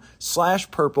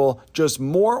prizepicks.com/purple. Just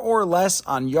more or less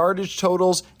on yardage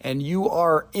totals, and you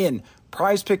are in.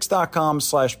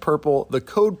 prizepicks.com/purple, the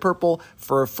code PURPLE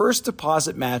for a first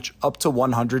deposit match up to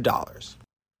 $100.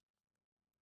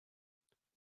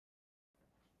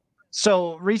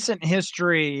 So recent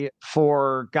history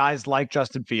for guys like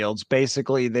Justin Fields,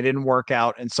 basically they didn't work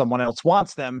out and someone else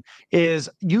wants them, is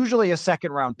usually a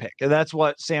second round pick. And that's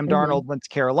what Sam Darnold went to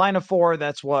Carolina for.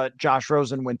 That's what Josh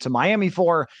Rosen went to Miami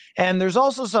for. And there's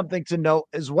also something to note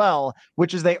as well,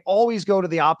 which is they always go to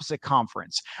the opposite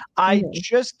conference. I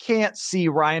just can't see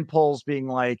Ryan Poles being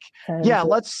like,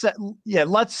 let's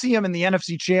see him in the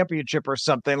NFC Championship or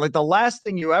something. Like the last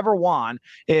thing you ever want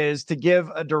is to give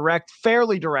a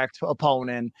fairly direct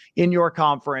opponent in your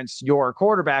conference your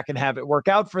quarterback and have it work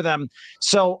out for them.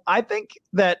 So I think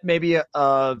that maybe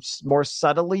a more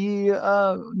subtly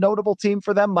notable team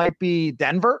for them might be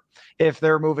Denver if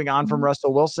they're moving on from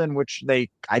Russell Wilson, which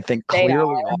I think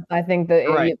clearly are. I think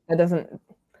that it doesn't,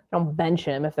 don't bench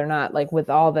him if they're not, like, with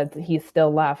all that he's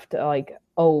still left, like,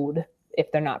 owed,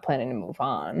 if they're not planning to move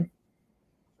on.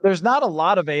 There's not a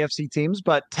lot of AFC teams,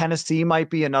 but Tennessee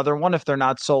might be another one if they're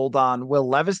not sold on Will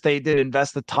Levis. They did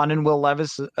invest a ton in Will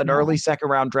Levis, an early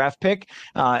second-round draft pick.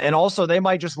 And also they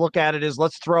might just look at it as,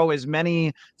 let's throw as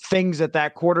many things at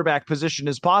that quarterback position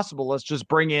as possible. Let's just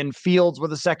bring in Fields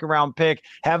with a second-round pick,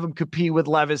 have him compete with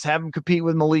Levis, have him compete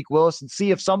with Malik Willis, and see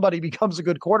if somebody becomes a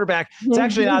good quarterback. It's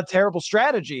actually not a terrible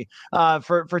strategy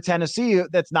for Tennessee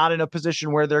that's not in a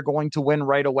position where they're going to win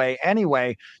right away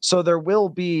anyway. So there will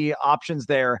be options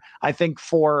there, I think,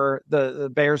 for the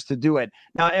Bears to do it.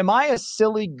 Now, am I a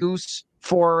silly goose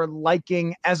for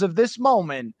liking, as of this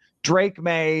moment, Drake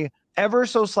May ever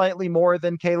so slightly more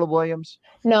than Caleb Williams?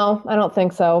 No, I don't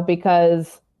think so,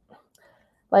 because,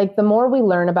 like, the more we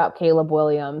learn about Caleb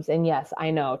Williams, and yes,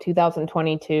 I know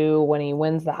 2022 when he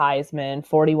wins the Heisman,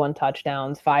 41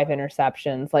 touchdowns, 5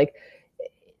 interceptions, like,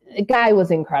 the guy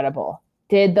was incredible.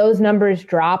 Did those numbers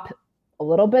drop a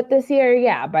little bit this year?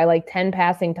 Yeah, by like 10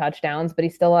 passing touchdowns, but he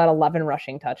still had 11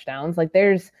 rushing touchdowns. Like,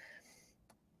 there's,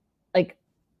 like,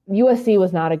 USC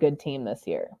was not a good team this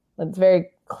year. It's very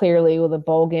clearly with the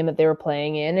bowl game that they were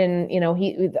playing in. And, you know,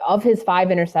 he, of his 5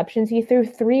 interceptions, he threw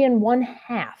 3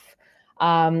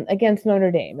 1/2 against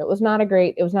Notre Dame. It was not a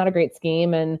great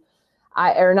scheme, and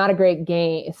not a great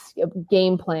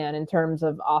game plan in terms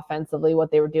of offensively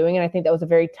what they were doing. And I think that was a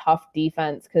very tough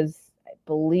defense, because I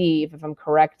believe, if I'm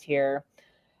correct here,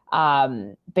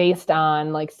 based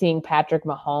on, like, seeing Patrick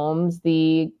Mahomes,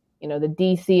 the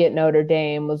DC at Notre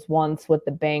Dame was once with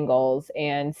the Bengals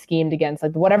and schemed against,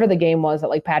 like, whatever the game was that,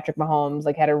 like, Patrick Mahomes,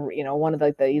 like, had one of,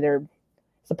 like,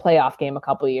 it's a playoff game a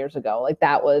couple of years ago. Like,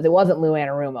 it wasn't Lou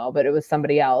Anarumo, but it was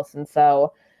somebody else. And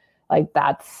so, like,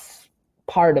 that's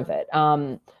part of it.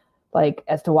 Like,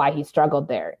 as to why he struggled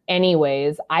there.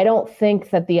 Anyways, I don't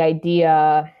think that the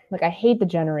idea, like, I hate the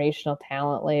generational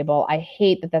talent label. I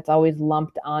hate that that's always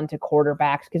lumped onto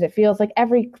quarterbacks, because it feels like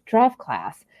every draft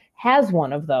class has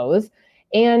one of those.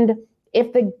 And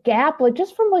if the gap, like,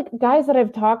 just from, like, guys that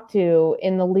I've talked to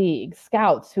in the league,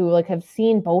 scouts who, like, have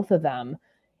seen both of them,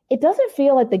 it doesn't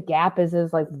feel like the gap is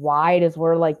as, like, wide as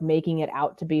we're, like, making it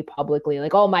out to be publicly.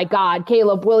 Like, oh my God,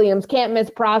 Caleb Williams, can't miss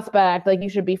prospect. Like, you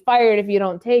should be fired if you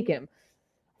don't take him.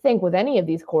 I think with any of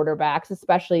these quarterbacks,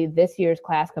 especially this year's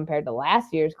class compared to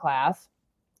last year's class,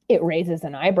 it raises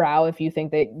an eyebrow if you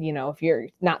think that, if you're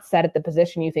not set at the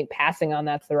position, you think passing on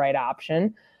that's the right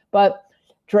option. But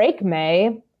Drake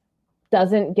May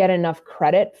doesn't get enough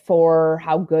credit for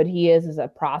how good he is as a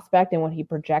prospect and what he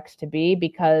projects to be,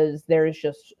 because there's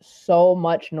just so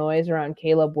much noise around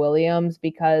Caleb Williams,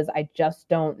 because I just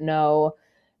don't know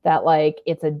that, like,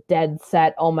 it's a dead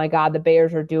set, oh my God, the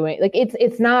Bears are doing, like,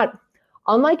 it's not,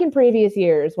 unlike in previous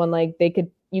years when, like, they could,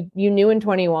 you knew in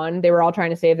 21 they were all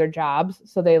trying to save their jobs,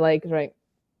 so they, like, right,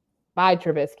 bye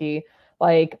Trubisky,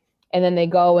 like, and then they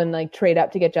go and, like, trade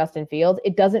up to get Justin Fields.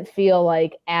 It doesn't feel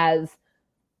like as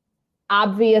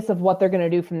obvious of what they're going to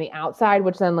do from the outside,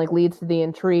 which then, like, leads to the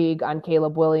intrigue on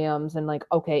Caleb Williams and, like,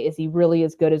 okay, is he really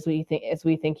as good as we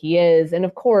think he is? And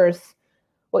of course,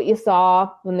 what you saw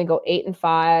when they go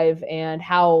 8-5, and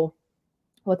how,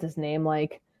 what's his name,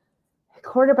 like,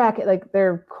 quarterback, like,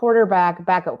 their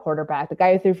backup quarterback, the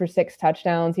guy who threw for 6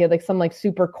 touchdowns, he had, like, some, like,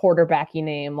 super quarterbacky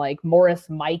name, like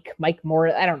Mike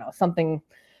Morris, I don't know, something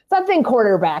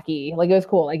quarterbacky. Like, it was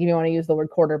cool. Like, if you want to use the word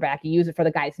quarterback, you use it for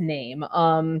the guy's name.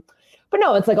 But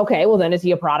no, it's like, okay, well, then is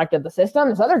he a product of the system?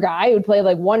 This other guy who played,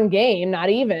 like, 1 game, not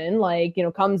even, like,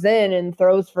 comes in and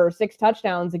throws for 6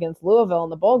 touchdowns against Louisville in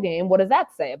the bowl game. What does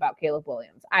that say about Caleb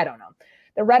Williams? I don't know.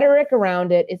 The rhetoric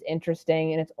around it is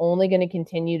interesting, and it's only going to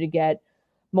continue to get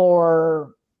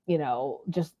more,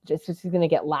 just going to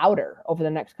get louder over the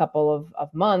next couple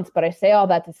of months. But I say all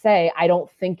that to say, I don't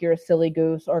think you're a silly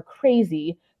goose or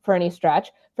crazy for any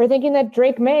stretch for thinking that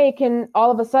Drake May can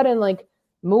all of a sudden, like,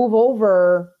 move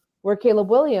over where Caleb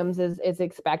Williams is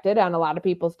expected on a lot of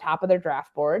people's top of their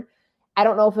draft board. I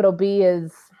don't know if it'll be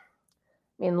as,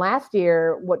 I mean, last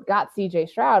year, what got CJ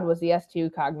Stroud was the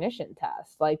S2 cognition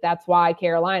test. Like, that's why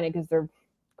Carolina, because their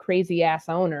crazy ass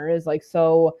owner is like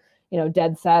so,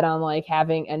 dead set on like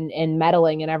having and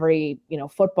meddling in every,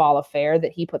 football affair,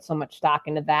 that he put so much stock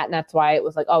into that. And that's why it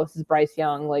was like, oh, this is Bryce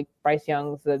Young. Like, Bryce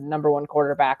Young's the number one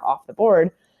quarterback off the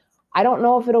board. I don't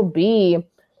know if it'll be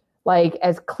like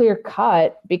as clear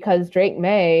cut, because Drake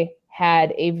May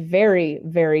had a very,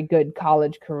 very good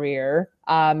college career.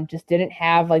 Just didn't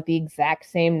have like the exact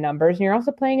same numbers. And you're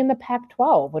also playing in the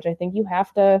Pac-12, which I think you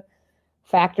have to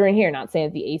factor in here. Not saying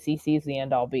that the ACC is the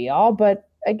end all be all, but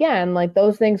again, like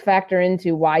those things factor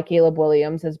into why Caleb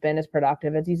Williams has been as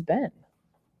productive as he's been.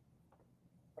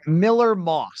 Miller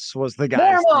Moss was the guy.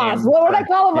 Miller Moss. What would I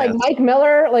call him? Yes. Like Mike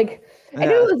Miller? Like, I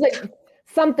knew it was like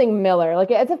something Miller. Like,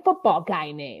 it's a football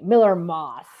guy name, Miller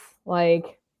Moss.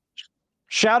 Like,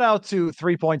 shout out to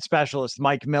 3-point specialist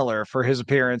Mike Miller for his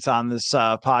appearance on this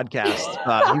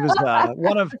podcast. He was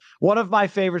one of my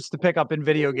favorites to pick up in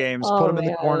video games. Put him in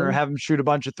the corner, have him shoot a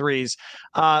bunch of threes.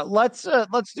 Let's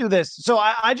do this. So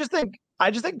I just think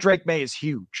Drake May is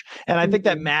huge, and I think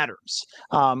that matters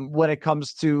when it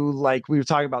comes to, like we were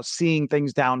talking about, seeing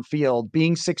things downfield.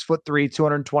 Being 6'3",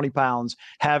 220 pounds,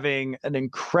 having an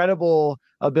incredible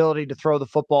ability to throw the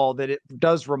football that it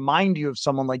does remind you of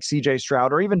someone like CJ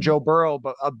Stroud or even Joe Burrow,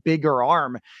 but a bigger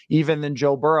arm even than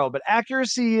Joe Burrow. But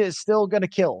accuracy is still going to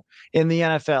kill in the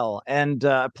NFL, and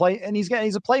he's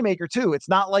a playmaker too. It's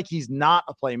not like he's not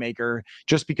a playmaker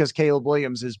just because Caleb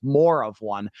Williams is more of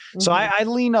one. So I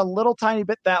lean a little tiny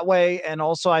bit that way, and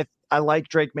also I like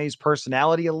Drake May's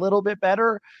personality a little bit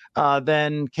better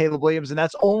than Caleb Williams. And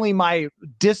that's only my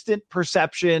distant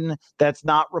perception. That's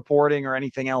not reporting or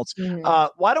anything else.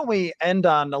 Why don't we end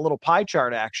on a little pie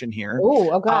chart action here?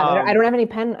 Oh God. I don't have any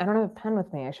pen. I don't have a pen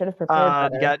with me. I should have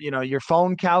prepared. You got, your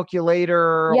phone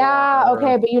calculator. Yeah.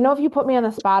 Okay. But if you put me on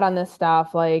the spot on this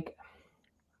stuff, like,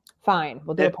 fine,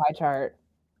 we'll do a pie chart.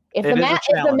 If the math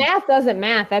doesn't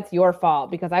math, that's your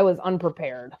fault, because I was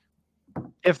unprepared.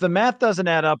 If the math doesn't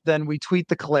add up, then we tweet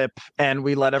the clip and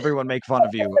we let everyone make fun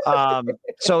of you.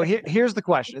 So here's the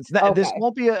question. This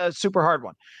won't be a super hard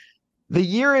one. The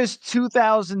year is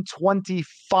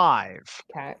 2025.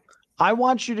 Okay. I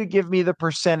want you to give me the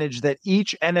percentage that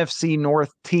each NFC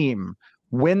North team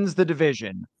wins the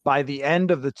division by the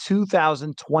end of the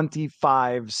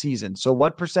 2025 season. So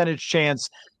what percentage chance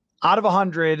out of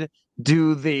 100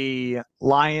 do the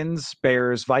Lions,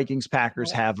 Bears, Vikings, Packers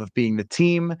have of being the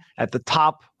team at the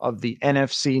top of the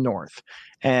NFC North?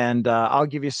 And I'll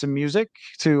give you some music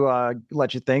to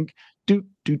let you think. Do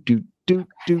do do do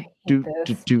do do do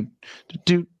do do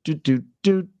do do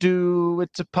do do.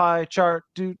 It's a pie chart.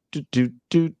 Do do do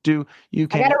do do. You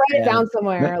can. I gotta write it down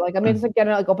somewhere. Like, I'm just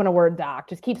gonna open a Word doc.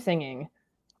 Just keep singing.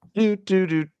 Do do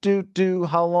do do do.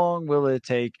 How long will it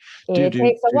take? It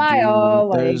takes a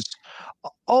while. There's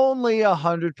only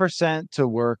 100% to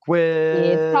work with.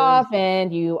 It's tough,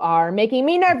 and you are making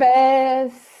me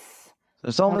nervous.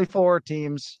 There's only 4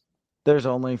 teams.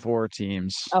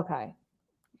 Okay.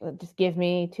 Just give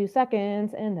me 2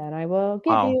 seconds, and then I will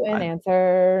give you an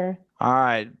answer. All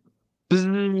right.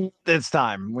 It's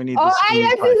time. We need this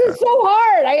is so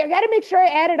hard. I got to make sure I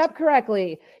add it up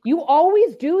correctly. You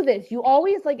always do this. You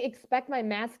always expect my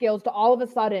math skills to all of a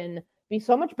sudden be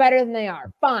so much better than they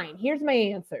are. Fine. Here's my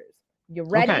answers. You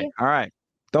ready? Okay. All right.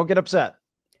 Don't get upset.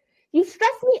 You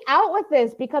stress me out with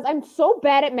this because I'm so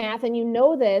bad at math, and you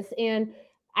know this, and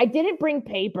I didn't bring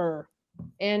paper,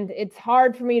 and it's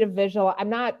hard for me to visualize.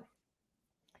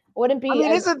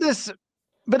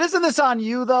 Isn't this on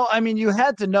you though? I mean, you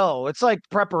had to know. It's like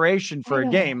preparation for a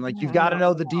game. Like, you've got to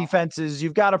know the defenses.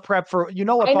 You've got to prep for, what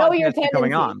podcast is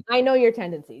coming on. I know your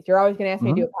tendencies. You're always going to ask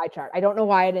me to do a pie chart. I don't know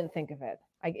why I didn't think of it.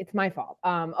 It's my fault.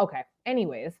 Okay.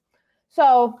 Anyways,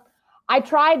 so I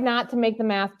tried not to make the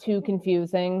math too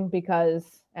confusing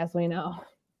because, as we know,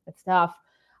 it's tough.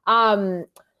 I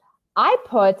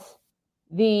put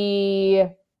the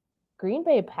Green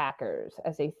Bay Packers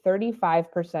as a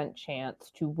 35%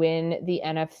 chance to win the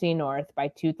NFC North by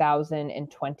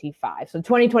 2025. So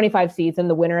 2025 season,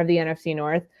 the winner of the NFC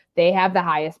North, they have the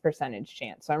highest percentage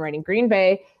chance. So I'm writing Green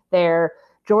Bay there.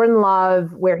 Jordan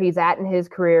Love, where he's at in his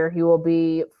career, he will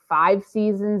be 5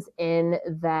 seasons in.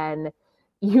 Then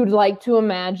you'd like to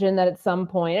imagine that at some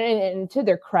point, and to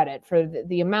their credit for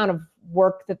the amount of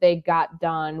work that they got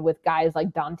done with guys like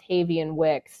Dontavian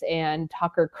Wicks and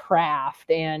Tucker Kraft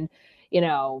and,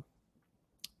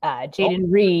 Jaden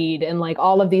Reed and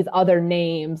all of these other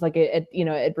names,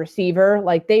 at receiver,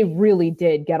 they really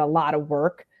did get a lot of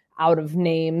work out of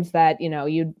names that,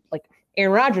 you'd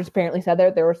Aaron Rodgers apparently said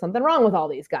that there was something wrong with all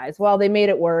these guys. Well, they made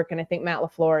it work, and I think Matt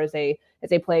LaFleur as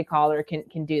a play caller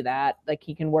can do that. Like,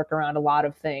 he can work around a lot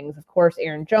of things. Of course,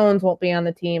 Aaron Jones won't be on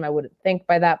the team, I wouldn't think,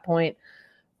 by that point.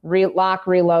 Lock,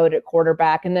 reload at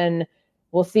quarterback, and then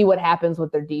we'll see what happens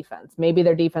with their defense. Maybe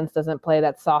their defense doesn't play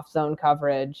that soft zone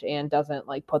coverage and doesn't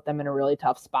like put them in a really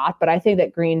tough spot. But I think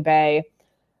that Green Bay,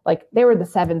 like, they were the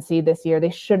 7th seed this year. They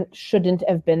shouldn't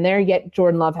have been there, yet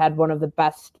Jordan Love had one of the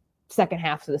best second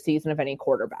halves of the season of any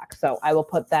quarterback. So I will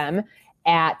put them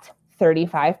at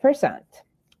 35%.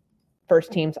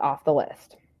 First teams off the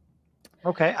list.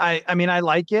 Okay. I mean, I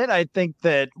like it. I think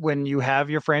that when you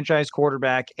have your franchise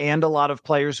quarterback and a lot of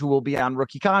players who will be on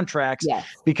rookie contracts, yes,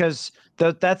 because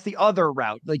that's the other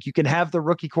route. Like, you can have the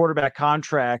rookie quarterback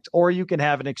contract, or you can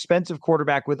have an expensive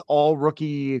quarterback with all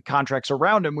rookie contracts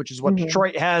around him, which is what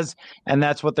Detroit has. And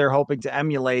that's what they're hoping to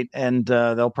emulate. And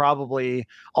they'll probably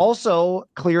also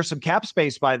clear some cap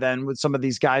space by then with some of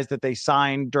these guys that they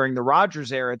signed during the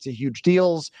Rodgers era to huge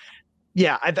deals.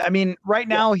 Yeah, I mean, right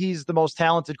now he's the most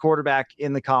talented quarterback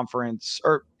in the conference.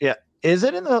 Or is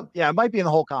it in the? Yeah, it might be in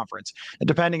the whole conference,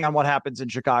 depending on what happens in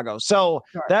Chicago. So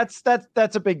sure. that's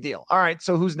a big deal. All right,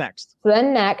 so who's next? So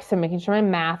then next, I'm making sure my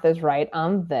math is right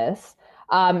on this.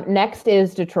 Next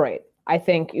is Detroit. I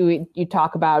think you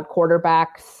talk about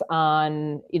quarterbacks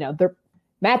on, they're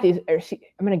Matthews.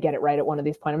 I'm going to get it right at one of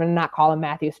these points. I'm going to not call him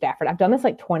Matthew Stafford. I've done this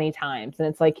like 20 times. And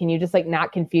it's like, can you just like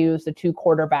not confuse the two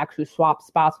quarterbacks who swap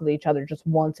spots with each other just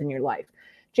once in your life?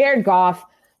 Jared Goff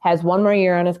has one more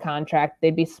year on his contract.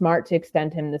 They'd be smart to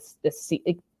extend him this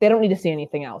they don't need to see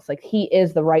anything else. Like, he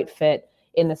is the right fit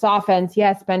in this offense.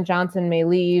 Yes, Ben Johnson may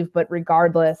leave, but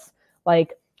regardless,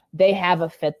 like, they have a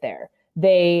fit there.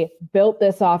 They built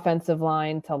this offensive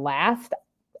line to last.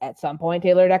 At some point,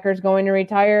 Taylor Decker's going to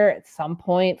retire. At some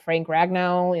point, Frank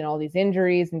Ragnow, all these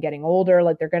injuries and getting older,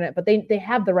 like, they're going to, but they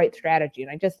have the right strategy.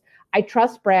 And I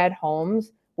trust Brad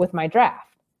Holmes with my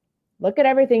draft. Look at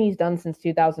everything he's done since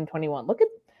 2021. Look at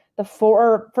the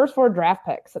first four draft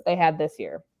picks that they had this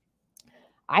year.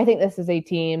 I think this is a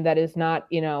team that is not,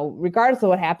 regardless of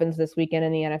what happens this weekend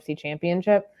in the NFC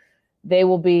Championship, they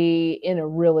will be in a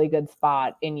really good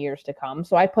spot in years to come.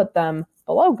 So I put them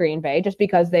below Green Bay just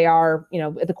because they are,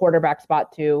 at the quarterback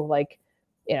spot too, like,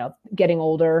 getting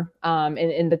older,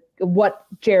 and what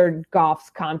Jared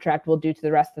Goff's contract will do to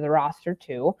the rest of the roster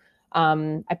too.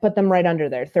 I put them right under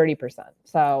there, 30%.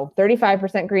 So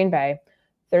 35% Green Bay,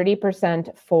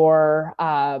 30% for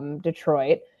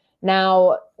Detroit.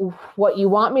 Now, what you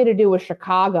want me to do with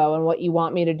Chicago and what you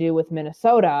want me to do with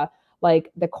Minnesota,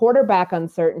 like, the quarterback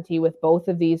uncertainty with both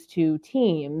of these two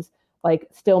teams, like,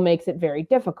 still makes it very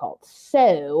difficult.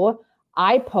 So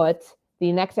I put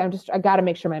the next, I got to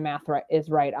make sure my math is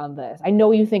right on this. I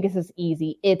know you think this is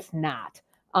easy. It's not.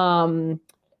 I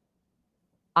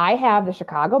have the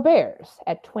Chicago Bears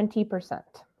at 20%,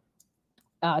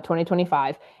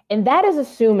 2025. And that is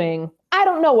assuming, I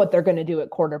don't know what they're going to do at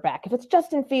quarterback. If it's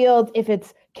Justin Fields, if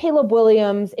it's Caleb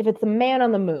Williams, if it's the man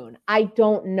on the moon, I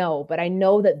don't know. But I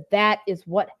know that is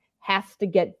what has to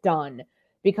get done,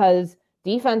 because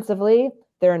defensively,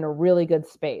 they're in a really good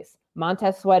space.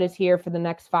 Montez Sweat is here for the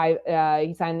next 5.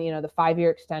 He signed, the 5-year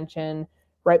extension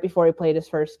right before he played his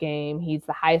first game. He's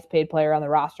the highest paid player on the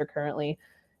roster currently.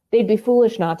 They'd be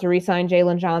foolish not to re-sign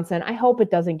Jalen Johnson. I hope it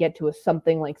doesn't get to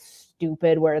something like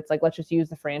stupid where it's like, let's just use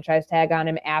the franchise tag on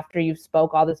him after you've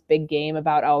spoke all this big game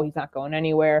about, he's not going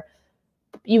anywhere.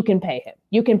 You can pay him.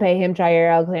 You can pay him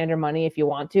Jair Alexander money if you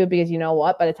want to, because you know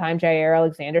what? By the time Jair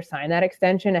Alexander signed that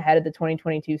extension ahead of the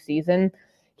 2022 season,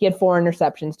 he had 4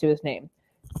 interceptions to his name.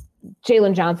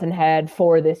 Jalen Johnson had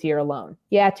 4 this year alone.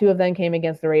 Yeah, 2 of them came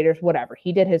against the Raiders, whatever.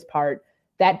 He did his part.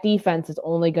 That defense is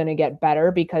only going to get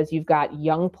better because you've got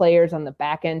young players on the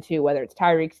back end too, whether it's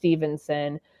Tyreek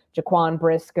Stevenson, Jaquan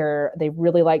Brisker. They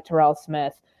really like Terrell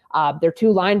Smith. They're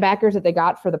 2 linebackers that they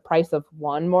got for the price of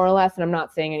 1, more or less. And I'm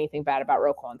not saying anything bad about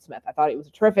Roquan Smith. I thought he was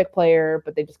a terrific player,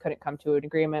 but they just couldn't come to an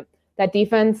agreement. That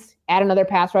defense, add another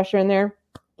pass rusher in there,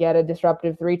 get a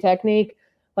disruptive 3 technique.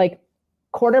 Like,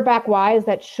 quarterback wise,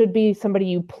 that should be somebody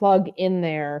you plug in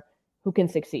there who can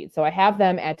succeed. So I have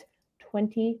them at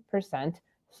 20%.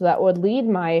 So that would lead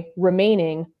my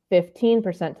remaining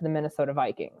 15% to the Minnesota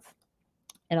Vikings.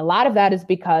 And a lot of that is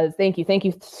because, thank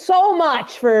you so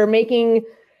much for making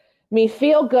me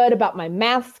feel good about my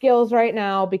math skills right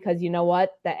now, because you know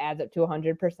what? That adds up to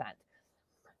 100%.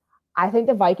 I think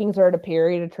the Vikings are at a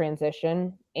period of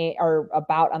transition, or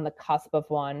about on the cusp of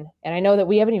one. And I know that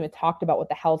we haven't even talked about what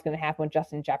the hell is going to happen with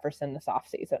Justin Jefferson this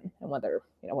offseason, and whether,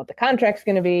 what the contract's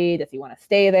going to be. Does he want to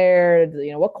stay there?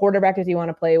 What quarterback does he want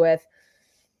to play with?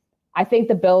 I think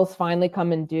the Bills finally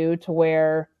come in due to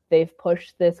where They've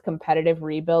pushed this competitive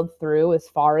rebuild through as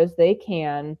far as they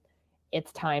can.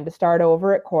 It's time to start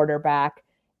over at quarterback,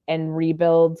 and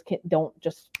rebuilds don't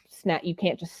just snap. You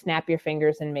can't just snap your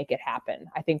fingers and make it happen.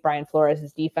 I think Brian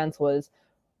Flores' defense was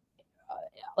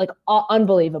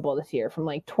unbelievable this year, from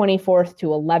 24th to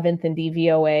 11th in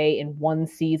DVOA in one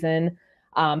season.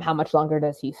 How much longer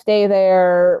does he stay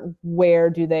there? Where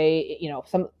do they,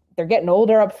 they're getting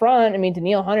older up front. I mean,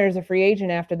 Danielle Hunter is a free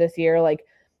agent after this year.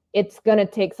 It's going to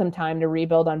take some time to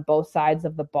rebuild on both sides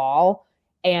of the ball.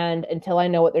 And until I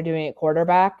know what they're doing at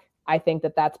quarterback, I think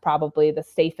that that's probably the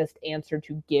safest answer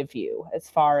to give you as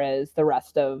far as the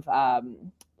rest of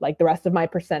my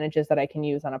percentages that I can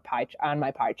use on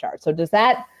my pie chart. So does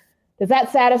that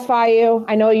satisfy you?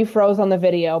 I know you froze on the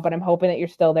video, but I'm hoping that you're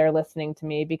still there listening to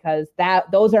me, because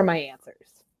those are my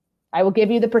answers. I will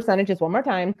give you the percentages one more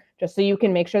time, just so you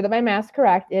can make sure that my math's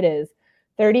correct. It is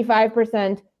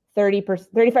 35%,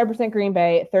 35% Green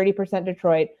Bay, 30%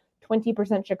 Detroit,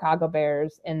 20% Chicago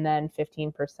Bears, and then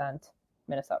 15%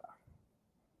 Minnesota.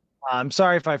 I'm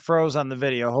sorry if I froze on the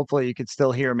video. Hopefully you could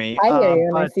still hear me. I hear you,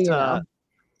 and I see you now.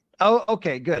 Oh,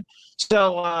 okay, good.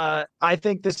 So I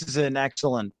think this is an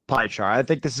excellent pie chart. I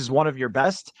think this is one of your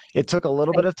best. It took a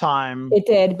little bit of time. It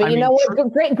did, but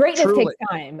what? Greatness takes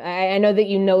time. I know that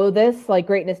you know this.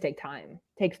 Greatness takes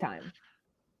time.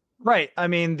 Right. I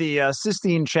mean, the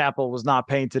Sistine Chapel was not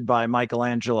painted by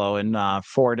Michelangelo in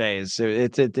 4 days.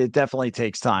 It definitely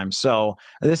takes time. So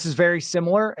this is very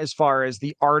similar as far as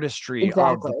the artistry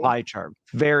of the pie chart.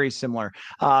 Very similar.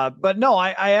 But no,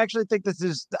 I actually think this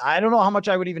is, I don't know how much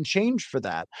I would even change for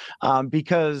that,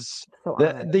 because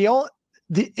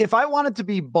if I wanted to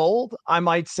be bold, I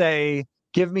might say,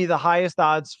 give me the highest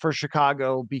odds for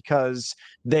Chicago because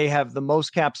they have the most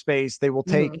cap space. They will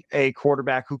take a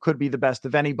quarterback who could be the best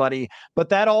of anybody, but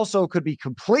that also could be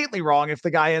completely wrong if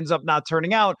the guy ends up not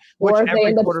turning out. Or if they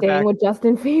end up staying with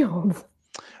Justin Fields.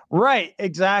 Right,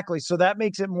 exactly. So that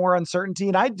makes it more uncertainty.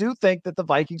 And I do think that the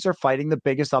Vikings are fighting the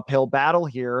biggest uphill battle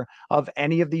here of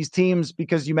any of these teams,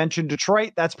 because you mentioned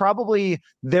Detroit. That's probably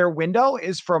their window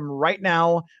is from right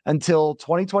now until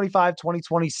 2025,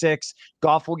 2026.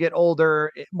 Goff will get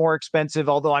older, more expensive,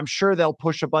 although I'm sure they'll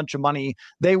push a bunch of money.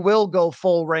 They will go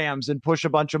full Rams and push a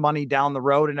bunch of money down the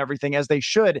road and everything, as they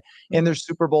should in their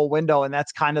Super Bowl window. And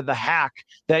that's kind of the hack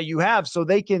that you have, so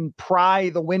they can pry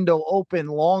the window open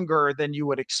longer than you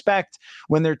would expect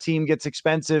when their team gets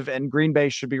expensive, and Green Bay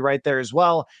should be right there as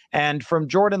well. And from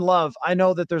Jordan Love, I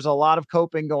know that there's a lot of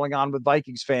coping going on with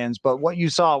Vikings fans, but what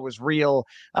you saw was real.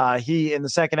 He, in the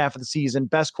second half of the season,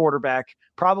 best quarterback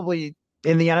probably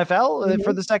in the NFL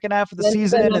for the second half of the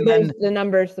season. And then the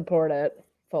numbers support it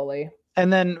fully.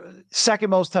 And then second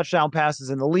most touchdown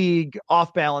passes in the league,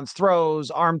 off balance throws,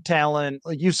 arm talent.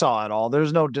 You saw it all.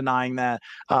 There's no denying that.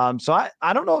 So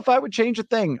I don't know if I would change a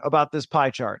thing about this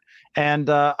pie chart. And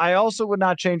I also would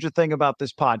not change a thing about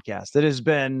this podcast. It has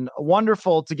been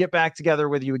wonderful to get back together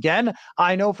with you again.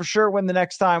 I know for sure when the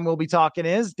next time we'll be talking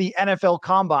is the NFL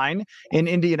Combine in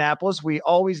Indianapolis. We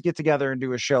always get together and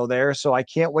do a show there. So I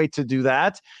can't wait to do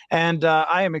that. And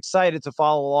I am excited to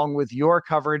follow along with your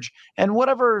coverage and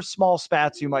whatever small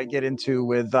spats you might get into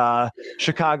with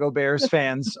Chicago Bears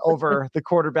fans over the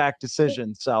quarterback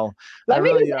decision. So let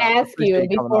me just ask you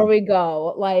before we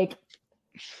go,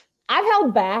 I've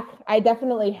held back. I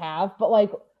definitely have, but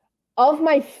of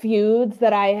my feuds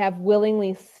that I have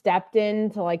willingly stepped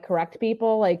in to correct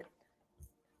people,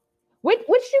 which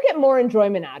do you get more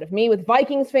enjoyment out of, me with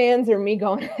Vikings fans or me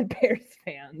going at Bears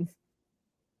fans?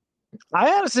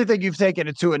 I honestly think you've taken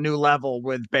it to a new level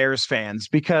with Bears fans,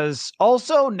 because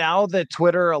also now that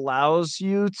Twitter allows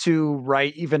you to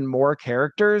write even more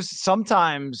characters,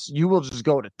 sometimes you will just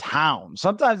go to town.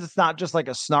 Sometimes it's not just a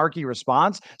snarky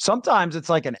response. Sometimes it's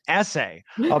an essay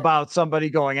about somebody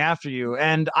going after you.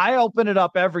 And I open it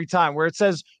up every time where it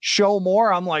says show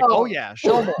more. I'm like, oh yeah,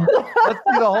 show more. Let's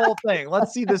see the whole thing.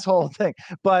 Let's see this whole thing.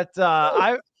 But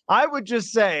I would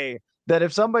just say that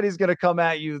if somebody's going to come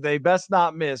at you, they best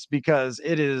not miss, because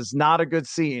it is not a good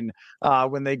scene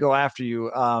when they go after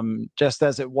you, just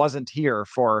as it wasn't here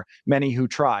for many who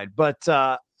tried. But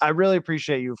I really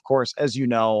appreciate you, of course, as you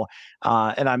know,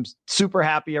 and I'm super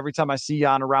happy every time I see you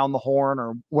on Around the Horn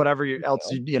or whatever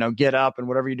else you get up and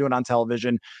whatever you're doing on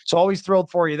television. So always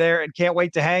thrilled for you there, and can't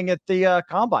wait to hang at the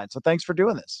Combine. So thanks for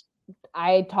doing this.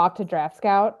 I talked to Draft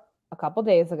Scout a couple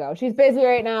days ago. She's busy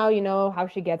right now. You know how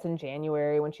she gets in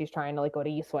January when she's trying to go to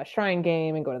East West Shrine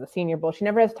game and go to the Senior Bowl. She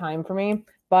never has time for me,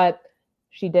 but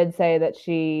she did say that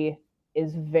she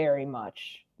is very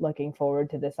much looking forward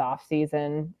to this off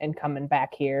season and coming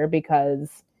back here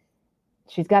because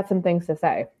she's got some things to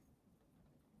say.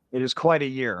 It is quite a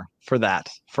year for that,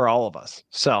 for all of us.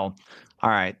 So, all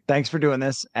right. Thanks for doing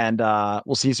this, and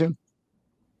we'll see you soon.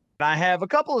 I have a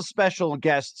couple of special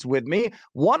guests with me.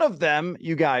 One of them,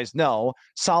 you guys know,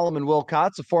 Solomon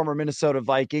Wilcots, a former Minnesota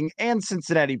Viking and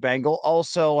Cincinnati Bengal,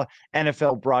 also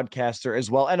NFL broadcaster as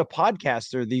well, and a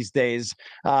podcaster these days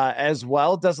as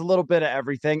well, does a little bit of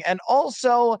everything. And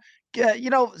also,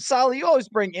 Sally, you always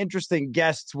bring interesting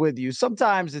guests with you.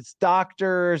 Sometimes it's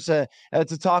doctors to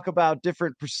talk about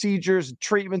different procedures and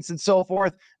treatments and so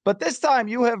forth. But this time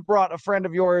you have brought a friend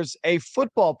of yours, a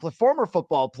former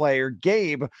football player,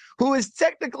 Gabe, who is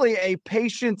technically a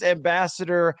patient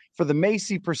ambassador for the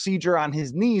Macy procedure on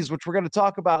his knees, which we're going to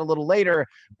talk about a little later.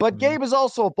 But Gabe is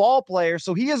also a ball player,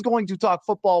 so he is going to talk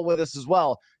football with us as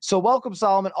well. So welcome,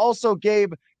 Solomon. Also,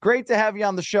 Gabe, great to have you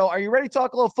on the show. Are you ready to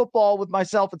talk a little football with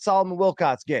myself and Solomon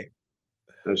Wilcots, Gabe?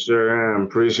 I sure am.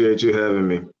 Appreciate you having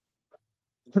me.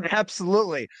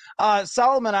 Absolutely.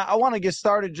 Solomon, I want to get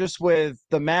started just with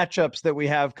the matchups that we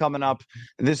have coming up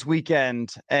this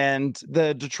weekend and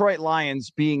the Detroit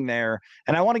Lions being there.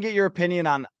 And I want to get your opinion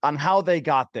on how they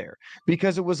got there,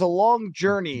 because it was a long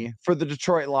journey for the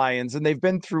Detroit Lions and they've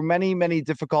been through many, many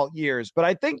difficult years. But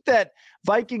I think that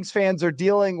Vikings fans are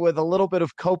dealing with a little bit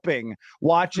of coping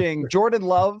watching Jordan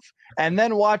Love and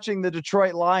then watching the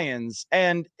Detroit Lions.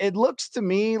 And it looks to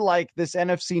me like this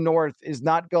NFC North is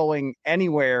not going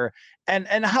anywhere. And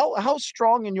how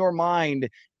strong in your mind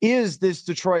is this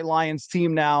Detroit Lions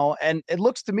team now? And it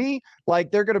looks to me like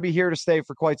they're going to be here to stay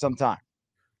for quite some time.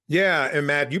 Yeah. And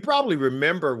Matt, you probably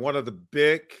remember one of the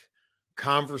big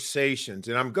conversations,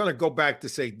 and I'm going to go back to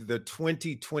say the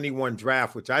 2021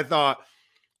 draft, which I thought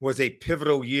was a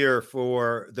pivotal year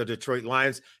for the Detroit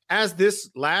Lions, as this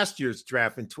last year's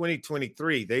draft in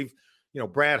 2023. They've,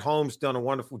 Brad Holmes done a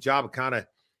wonderful job of kind of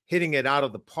hitting it out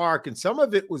of the park. And some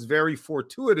of it was very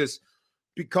fortuitous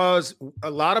because a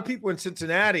lot of people in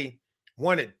Cincinnati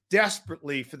wanted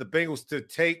desperately for the Bengals to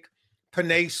take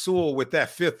Penei Sewell with that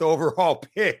 5th overall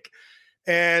pick.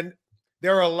 And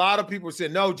there are a lot of people who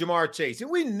said, no, Jamar Chase.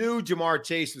 And we knew Jamar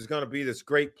Chase was going to be this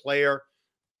great player.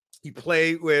 He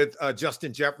played with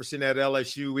Justin Jefferson at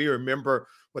LSU. We remember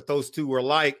what those two were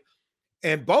like.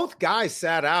 And both guys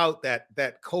sat out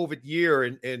that COVID year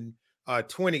in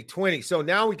 2020. So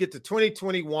now we get to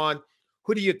 2021.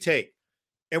 Who do you take?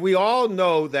 And we all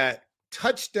know that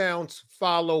touchdowns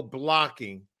follow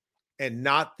blocking and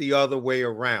not the other way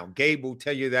around. Gabe will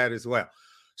tell you that as well.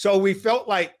 So we felt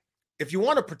like if you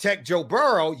want to protect Joe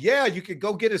Burrow, yeah, you could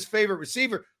go get his favorite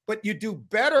receiver, but you do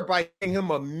better by giving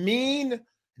him a mean,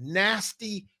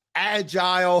 nasty,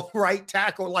 agile right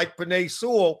tackle like Penei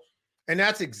Sewell. And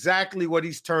that's exactly what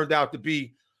he's turned out to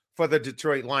be for the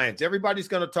Detroit Lions. Everybody's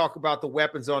going to talk about the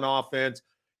weapons on offense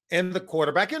and the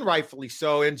quarterback, and rightfully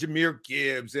so, and Jahmyr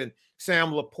Gibbs and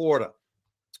Sam Laporta.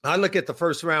 I look at the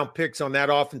first-round picks on that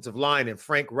offensive line and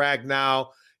Frank Ragnow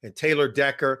and Taylor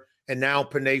Decker and now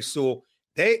Penei Sewell.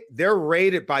 They're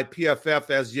rated by PFF,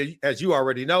 as you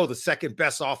already know, the second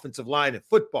best offensive line in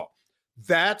football.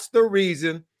 That's the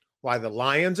reason why the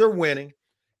Lions are winning,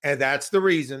 and that's the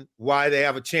reason why they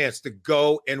have a chance to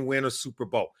go and win a Super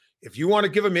Bowl. If you want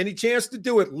to give them any chance to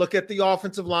do it, look at the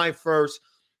offensive line first,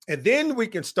 and then we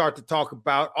can start to talk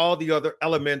about all the other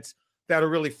elements that are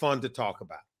really fun to talk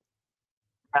about.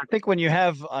 I think when you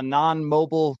have a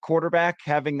non-mobile quarterback,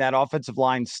 having that offensive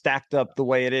line stacked up the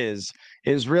way it is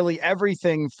really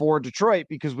everything for Detroit,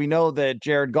 because we know that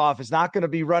Jared Goff is not going to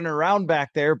be running around back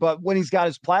there, but when he's got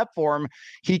his platform,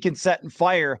 he can set and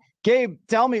fire. Gabe,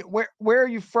 tell me, where are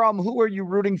you from? Who are you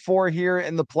rooting for here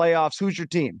in the playoffs? Who's your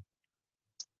team?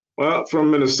 Well, from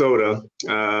Minnesota,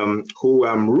 who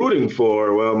I'm rooting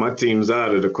for. Well, my team's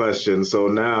out of the question. So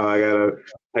now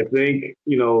I think,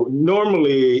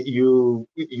 normally you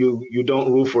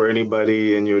don't root for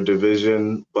anybody in your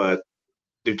division, but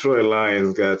Detroit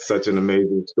Lions got such an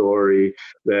amazing story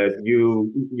that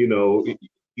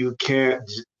you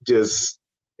can't just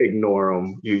ignore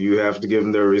them. You have to give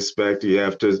them their respect. You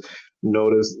have to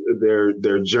notice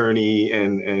their journey,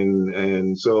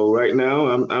 and so right now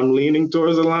I'm leaning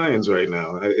towards the Lions right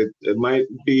now. It might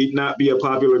not be a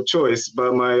popular choice by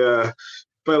my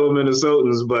fellow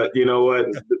Minnesotans, but you know what?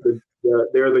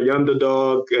 They're the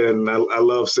underdog, and I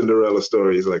love Cinderella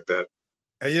stories like that.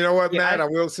 And you know what, Matt? I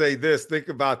will say this. Think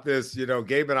about this.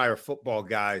 Gabe and I are football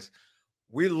guys.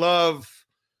 We love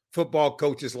football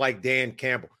coaches like Dan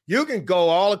Campbell. You can go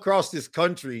all across this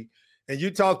country and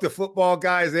you talk to football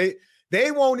guys,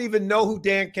 they won't even know who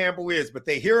Dan Campbell is, but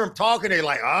they hear him talking, they're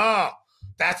like, oh,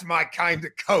 that's my kind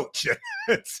of coach.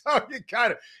 So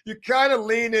you kind of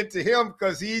lean into him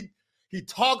because he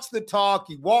talks the talk,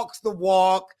 he walks the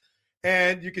walk,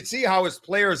 And you can see how his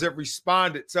players have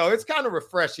responded. So it's kind of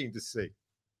refreshing to see.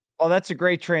 Well, that's a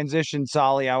great transition,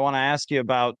 Solly. I want to ask you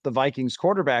about the Vikings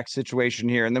quarterback situation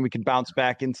here, and then we can bounce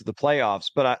back into the playoffs.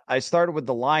 But I started with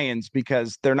the Lions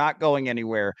because they're not going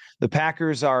anywhere. The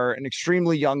Packers are an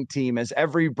extremely young team, as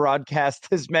every broadcast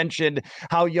has mentioned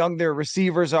how young their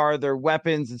receivers are, their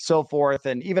weapons, and so forth.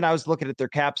 And even I was looking at their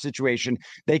cap situation.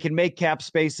 They can make cap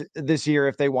space this year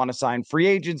if they want to sign free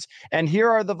agents. And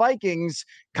here are the Vikings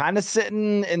kind of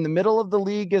sitting in the middle of the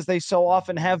league, as they so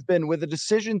often have been, with a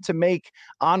decision to make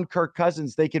on Kirk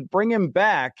Cousins. They could bring him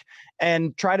back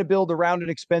and try to build around an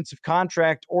expensive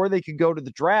contract, or they could go to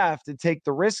the draft and take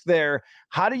the risk there.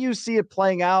 How do you see it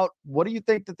playing out? What do you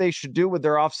think that they should do with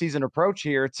their offseason approach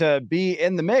here to be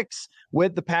in the mix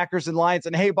with the Packers and Lions?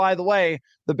 And hey, by the way,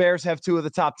 the Bears have 2 of the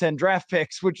top 10 draft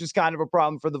picks, which is kind of a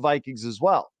problem for the Vikings as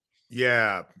well.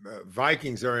 Yeah,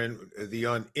 Vikings are in the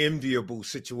unenviable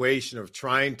situation of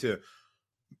trying to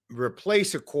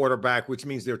replace a quarterback, which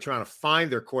means they're trying to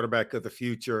find their quarterback of the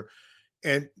future.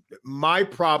 And my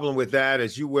problem with that,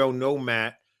 as you well know,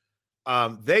 Matt,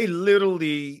 they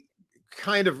literally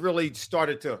kind of really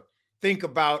started to think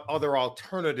about other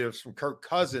alternatives from Kirk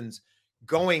Cousins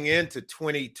going into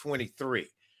 2023.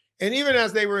 And even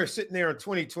as they were sitting there in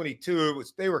 2022,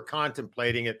 they were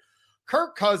contemplating it.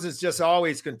 Kirk Cousins just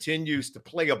always continues to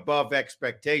play above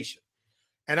expectation.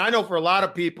 And I know for a lot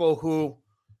of people who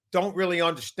don't really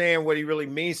understand what he really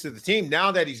means to the team,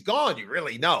 now that he's gone, you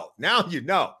really know. Now you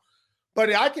know.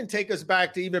 But I can take us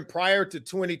back to even prior to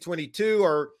 2022,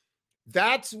 or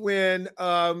that's when,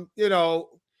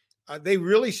 they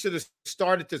really should have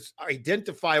started to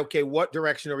identify, okay, what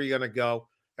direction are we going to go?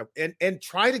 And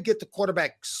try to get the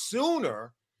quarterback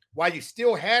sooner while you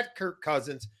still had Kirk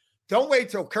Cousins. Don't wait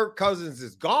till Kirk Cousins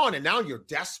is gone and now you're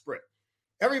desperate.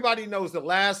 Everybody knows the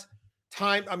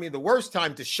worst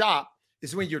time to shop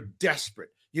is when you're desperate.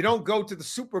 You don't go to the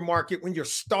supermarket when you're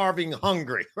starving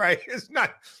hungry, right? It's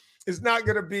not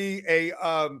going to be you're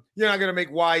not going to make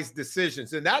wise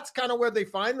decisions. And that's kind of where they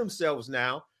find themselves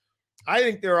now. I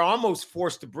think they're almost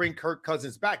forced to bring Kirk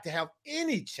Cousins back to have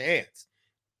any chance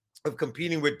of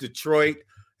competing with Detroit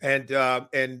and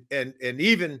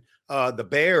even the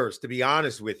Bears, to be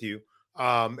honest with you,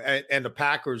 and the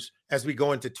Packers as we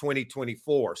go into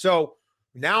 2024. So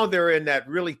now they're in that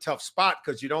really tough spot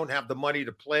because you don't have the money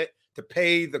to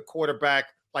pay the quarterback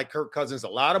like Kirk Cousins a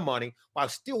lot of money while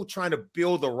still trying to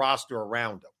build a roster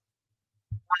around him.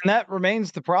 And that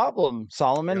remains the problem,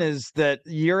 Solomon, is that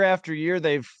year after year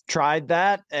they've tried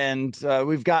that, and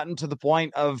we've gotten to the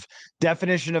point of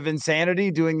definition of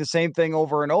insanity, doing the same thing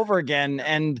over and over again.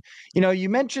 And, you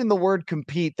mentioned the word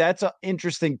compete. That's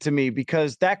interesting to me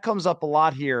because that comes up a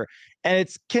lot here. And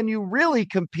it's, can you really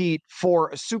compete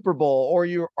for a Super Bowl, or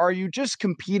are you just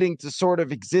competing to sort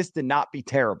of exist and not be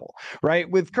terrible, right?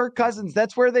 With Kirk Cousins,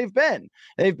 that's where they've been.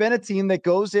 They've been a team that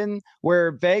goes in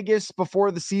where Vegas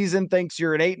before the season thinks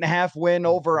you're an 8.5 win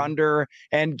over under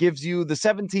and gives you the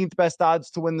 17th best odds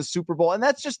to win the Super Bowl. And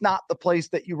that's just not the place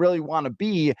that you really want to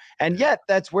be. And yet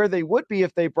that's where they would be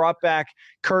if they brought back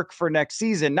Kirk for next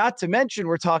season. Not to mention,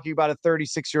 we're talking about a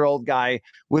 36-year-old guy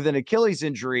with an Achilles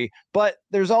injury, but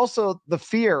there's also the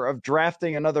fear of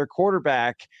drafting another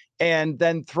quarterback and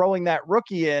then throwing that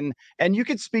rookie in. And you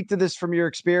can speak to this from your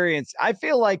experience. I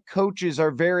feel like coaches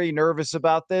are very nervous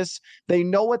about this. They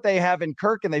know what they have in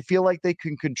Kirk and they feel like they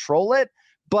can control it,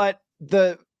 but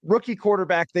the rookie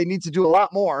quarterback, they need to do a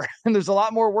lot more, and there's a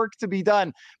lot more work to be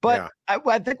done. But yeah.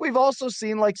 I think we've also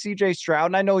seen like CJ Stroud,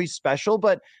 and I know he's special,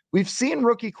 but we've seen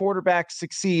rookie quarterbacks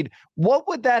succeed. What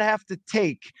would that have to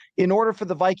take in order for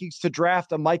the Vikings to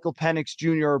draft a Michael Penix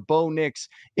Jr. or Bo Nix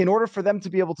in order for them to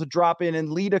be able to drop in and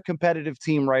lead a competitive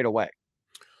team right away?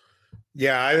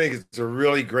 Yeah, I think it's a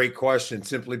really great question,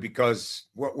 simply because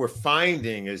what we're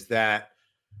finding is that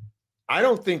I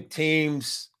don't think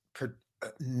teams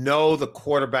know the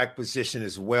quarterback position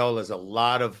as well as a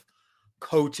lot of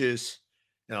coaches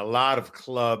and a lot of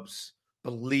clubs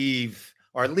believe,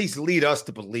 or at least lead us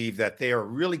to believe, that they are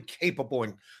really capable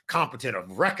and competent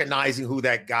of recognizing who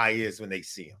that guy is when they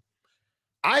see him.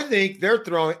 I think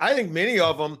many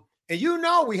of them,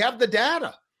 and we have the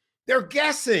data, they're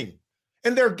guessing,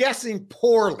 and they're guessing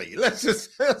poorly.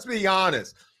 Let's be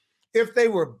honest. If they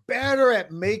were better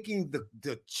at making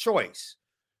the choice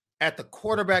at the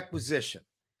quarterback position,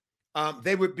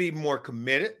 they would be more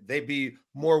committed. They'd be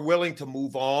more willing to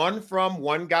move on from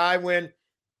one guy when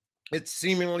it's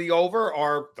seemingly over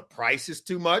or the price is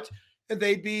too much, and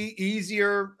they'd be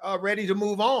easier ready to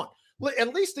move on.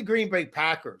 At least the Green Bay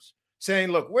Packers saying,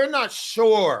 look, we're not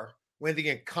sure when the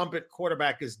incumbent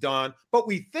quarterback is done, but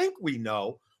we think we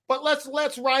know, but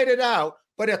let's ride it out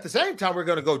but at the same time, we're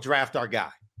going to go draft our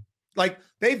guy. Like,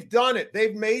 they've done it.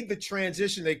 They've made the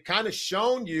transition. They've kind of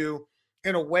shown you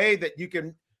in a way that you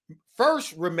can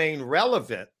first remain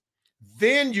relevant,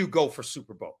 then you go for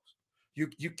Super Bowls. You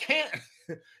can't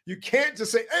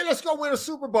just say, hey, let's go win a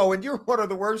Super Bowl, and you're one of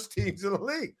the worst teams in the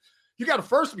league. You got to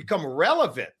first become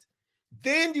relevant.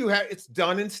 Then it's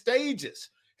done in stages.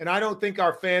 And I don't think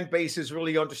our fan bases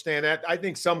really understand that. I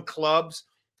think some clubs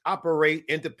operate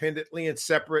independently and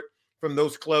separate from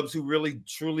those clubs who really,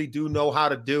 truly do know how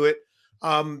to do it.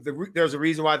 There's a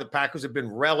reason why the Packers have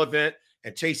been relevant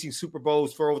and chasing Super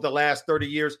Bowls for over the last 30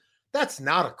 years. That's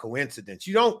not a coincidence.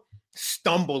 You don't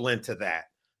stumble into that.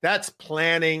 That's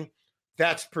planning.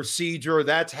 That's procedure.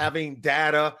 That's having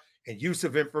data and use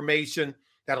of information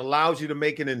that allows you to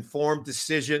make an informed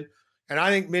decision. And I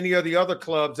think many of the other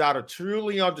clubs ought to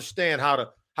truly understand how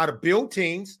to build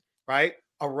teams, right,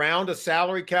 around a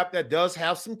salary cap that does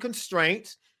have some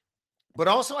constraints. But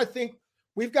also, I think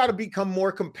we've got to become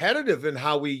more competitive in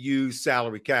how we use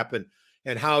salary cap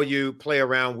and how you play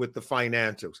around with the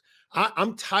financials.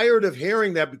 I'm tired of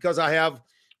hearing that because I have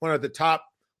one of the top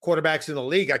quarterbacks in the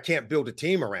league, I can't build a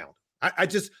team around.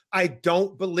 I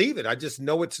don't believe it. I just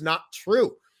know it's not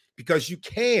true because you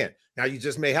can. Now, you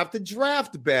just may have to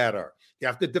draft better. You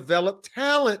have to develop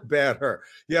talent better.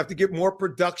 You have to get more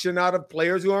production out of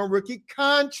players who are on rookie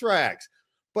contracts.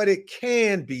 But it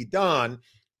can be done.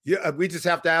 We just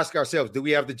have to ask ourselves, do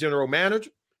we have the general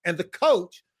manager and the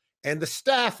coach and the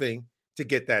staffing to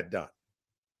get that done?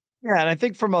 Yeah, and I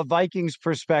think from a Vikings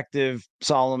perspective,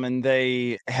 Solomon,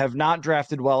 they have not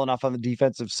drafted well enough on the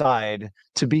defensive side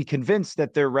to be convinced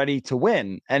that they're ready to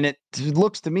win. And it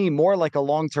looks to me more like a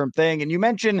long-term thing. And you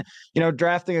mentioned,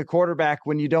 drafting a quarterback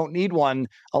when you don't need one.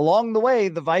 Along the way,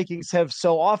 the Vikings have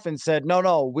so often said,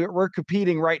 no, we're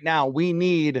competing right now. We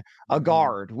need a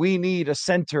guard. We need a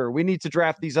center. We need to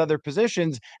draft these other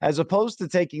positions, as opposed to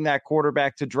taking that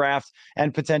quarterback to draft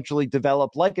and potentially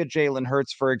develop, like a Jalen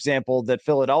Hurts, for example, that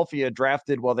Philadelphia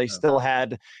drafted while they still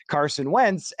had Carson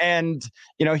Wentz. And,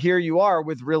 here you are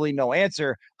with really no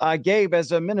answer. Gabe,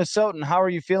 as a Minnesotan, how are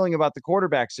you feeling about the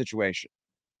quarterback situation?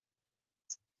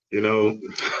 But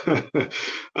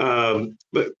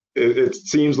it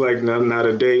seems like not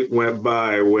a day went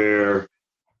by where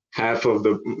half of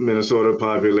the Minnesota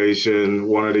population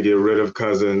wanted to get rid of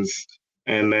Cousins.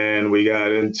 And then we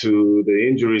got into the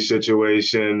injury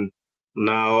situation.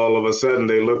 Now, all of a sudden,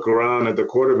 they look around at the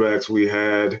quarterbacks we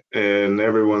had, and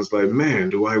everyone's like, man,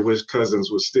 do I wish Cousins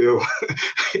was still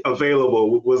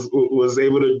available, was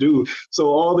able to do. So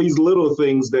all these little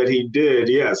things that he did,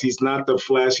 yes, he's not the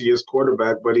flashiest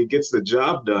quarterback, but he gets the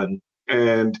job done.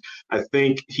 And I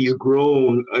think he's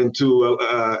grown into,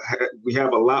 we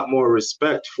have a lot more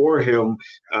respect for him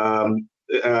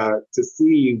to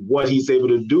see what he's able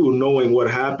to do, knowing what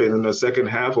happened in the second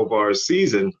half of our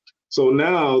season. So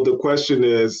now the question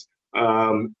is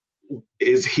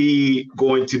he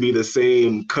going to be the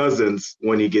same Cousins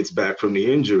when he gets back from the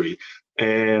injury?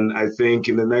 And I think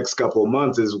in the next couple of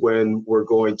months is when we're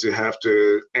going to have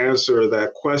to answer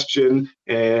that question.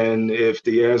 And if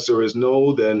the answer is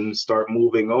no, then start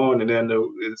moving on. And then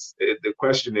the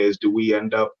question is, do we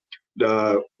end up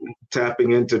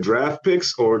tapping into draft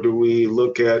picks, or do we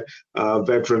look at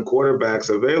veteran quarterbacks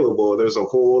available? There's a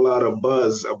whole lot of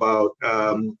buzz about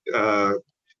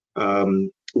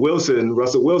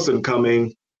Russell Wilson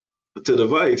coming to the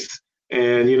Vikes.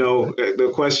 And,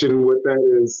 the question with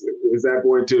that is that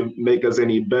going to make us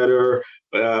any better?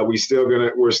 We're still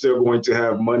going to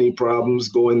have money problems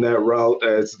going that route,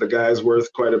 as the guy's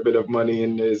worth quite a bit of money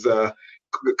in his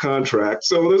contract.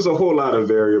 So there's a whole lot of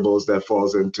variables that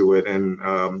falls into it.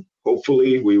 And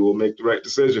hopefully we will make the right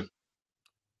decision.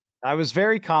 I was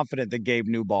very confident that Gabe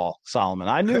knew ball, Solomon.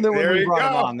 I knew that when we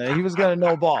brought him on, that he was going to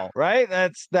know ball, right?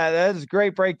 That is a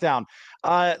great breakdown.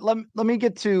 Let me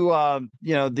get to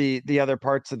the other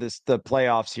parts of the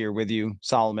playoffs here with you,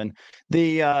 Solomon.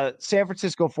 The San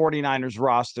Francisco 49ers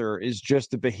roster is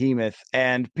just a behemoth,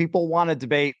 and people want to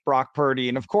debate Brock Purdy.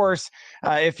 And of course,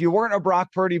 if you weren't a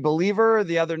Brock Purdy believer,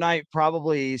 the other night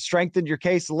probably strengthened your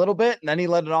case a little bit, and then he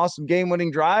led an awesome game-winning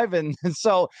drive, and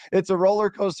so it's a roller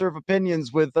coaster of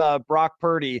opinions with Brock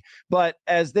Purdy. But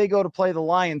as they go to play the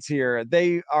Lions here,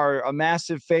 they are a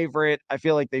massive favorite. I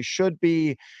feel like they should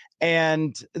be.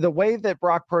 And the way that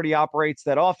Brock Purdy operates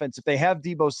that offense, if they have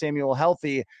Deebo Samuel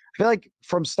healthy, I feel like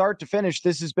from start to finish,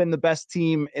 this has been the best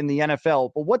team in the NFL.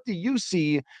 But what do you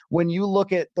see when you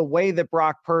look at the way that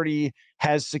Brock Purdy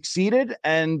has succeeded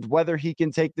and whether he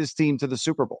can take this team to the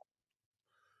Super Bowl?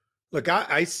 Look,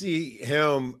 I see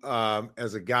him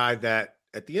as a guy that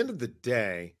at the end of the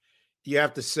day, you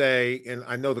have to say, and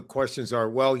I know the questions are,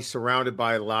 well, he's surrounded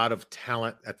by a lot of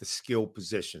talent at the skill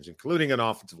positions, including an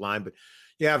offensive line, but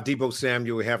you have Deebo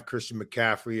Samuel, you have Christian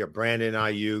McCaffrey, a Brandon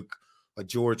Ayuk, a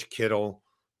George Kittle.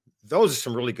 Those are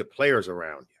some really good players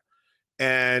around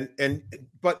you.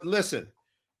 But listen,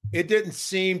 it didn't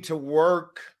seem to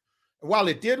work. While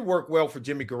it did work well for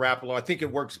Jimmy Garoppolo, I think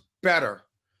it works better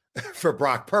for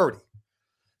Brock Purdy.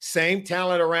 Same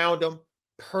talent around him.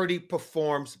 Purdy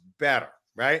performs better,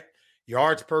 right?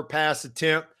 Yards per pass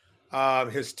attempt,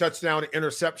 his touchdown to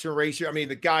interception ratio. I mean,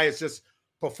 the guy is just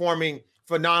performing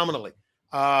phenomenally.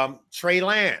 Trey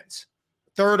Lance,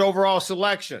 third overall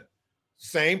selection.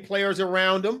 Same players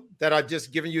around him that I've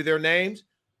just given you their names,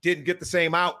 didn't get the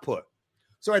same output.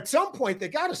 So at some point, they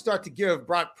got to start to give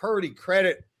Brock Purdy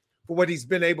credit for what he's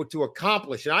been able to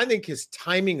accomplish. And I think his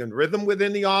timing and rhythm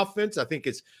within the offense, I think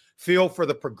his feel for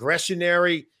the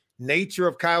progressionary nature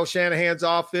of Kyle Shanahan's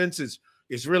offense is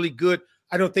really good.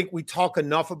 I don't think we talk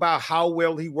enough about how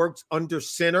well he works under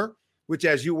center, which,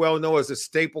 as you well know, is a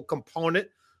staple component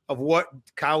of what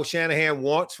Kyle Shanahan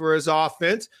wants for his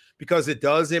offense, because it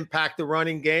does impact the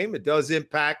running game. It does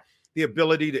impact the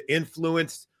ability to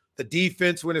influence the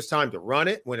defense when it's time to run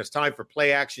it, when it's time for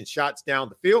play action shots down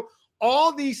the field.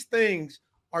 All these things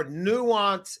are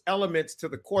nuanced elements to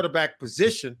the quarterback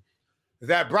position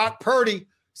that Brock Purdy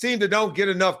seemed to don't get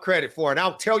enough credit for. And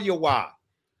I'll tell you why.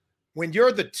 When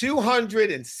you're the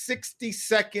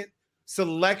 262nd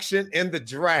selection in the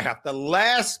draft, the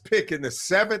last pick in the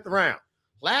 7th round,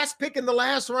 last pick in the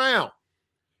last round,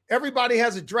 everybody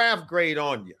has a draft grade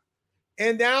on you.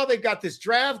 And now they got this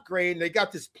draft grade and they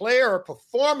got this player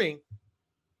performing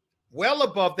well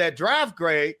above that draft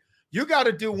grade. You got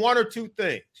to do one or two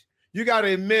things. You got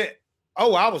to admit,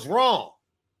 oh, I was wrong.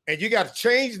 And you got to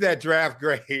change that draft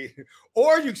grade.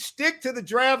 Or you stick to the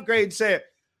draft grade and say,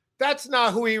 that's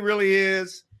not who he really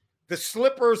is. The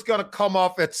slipper's going to come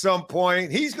off at some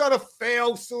point. He's going to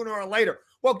fail sooner or later.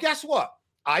 Well, guess what?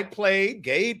 I played,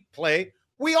 Gabe played.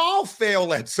 We all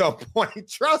fail at some point.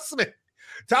 Trust me.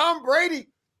 Tom Brady,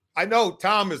 I know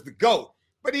Tom is the GOAT,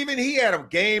 but even he had a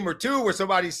game or two where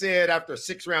somebody said after a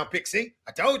 6th-round pick, see,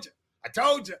 I told you.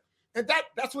 And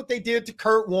that's what they did to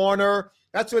Kurt Warner.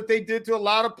 That's what they did to a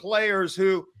lot of players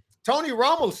who Tony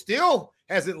Romo still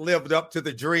hasn't lived up to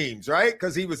the dreams, right?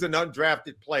 Because he was an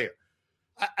undrafted player.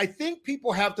 I think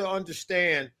people have to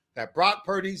understand that Brock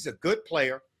Purdy's a good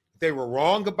player. They were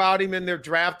wrong about him in their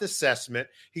draft assessment.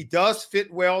 He does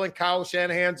fit well in Kyle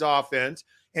Shanahan's offense,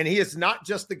 and he is not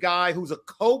just the guy who's a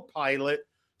co-pilot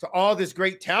to all this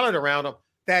great talent around him,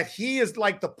 that he is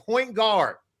like the point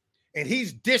guard, and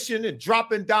he's dishing and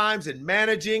dropping dimes and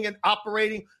managing and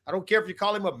operating. I don't care if you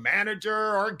call him a manager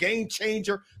or a game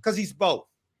changer, because he's both.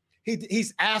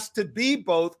 He's asked to be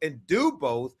both and do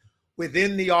both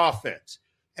within the offense.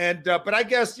 And but I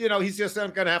guess, he's just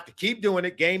going to have to keep doing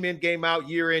it game in, game out,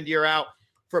 year in, year out,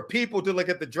 for people to look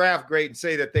at the draft grade and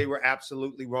say that they were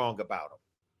absolutely wrong about him.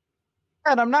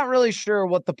 And I'm not really sure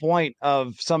what the point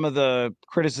of some of the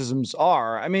criticisms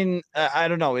are. I mean, I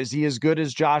don't know. Is he as good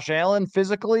as Josh Allen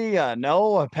physically?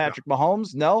 No. Patrick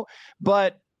Mahomes? No.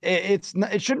 But it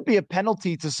shouldn't be a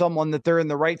penalty to someone that they're in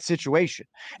the right situation.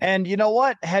 And you know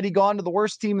what? Had he gone to the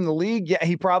worst team in the league, yeah,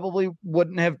 he probably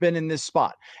wouldn't have been in this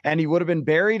spot, and he would have been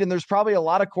buried. And there's probably a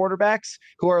lot of quarterbacks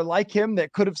who are like him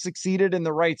that could have succeeded in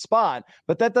the right spot,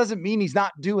 but that doesn't mean he's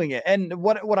not doing it. And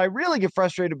what I really get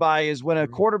frustrated by is when a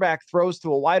quarterback throws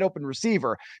to a wide open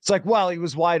receiver, it's like, well, he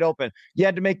was wide open. You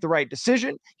had to make the right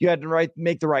decision. You had to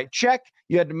make the right check.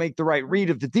 You had to make the right read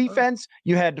of the defense.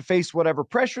 You had to face whatever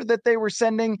pressure that they were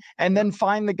sending and then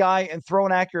find the guy and throw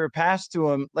an accurate pass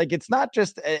to him. Like, it's not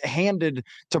just handed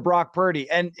to Brock Purdy.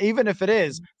 And even if it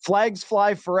is, flags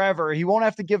fly forever. He won't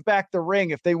have to give back the ring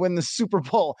if they win the Super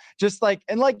Bowl.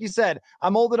 And like you said,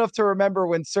 I'm old enough to remember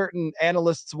when certain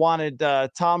analysts wanted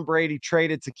Tom Brady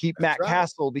traded to keep Matt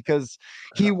Castle because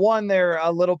he won there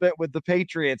a little bit with the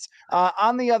Patriots.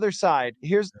 On the other side,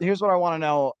 here's what I want to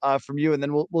know from you, and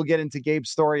then we'll get into Gabe's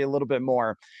story a little bit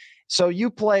more. So you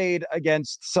played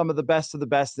against some of the best in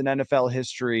NFL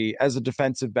history as a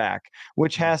defensive back,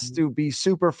 which has to be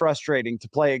super frustrating to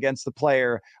play against the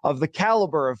player of the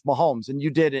caliber of Mahomes, and you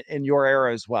did it in your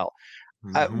era as well.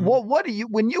 What do you,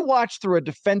 when you watch through a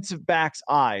defensive back's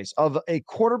eyes of a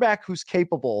quarterback who's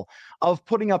capable of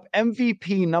putting up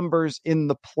MVP numbers in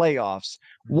the playoffs,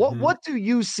 what do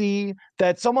you see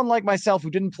that someone like myself who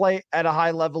didn't play at a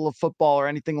high level of football or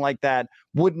anything like that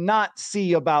would not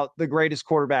see about the greatest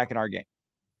quarterback in our game?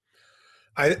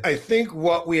 I think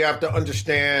what we have to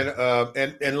understand,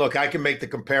 and look, I can make the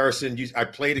comparison. I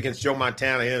played against Joe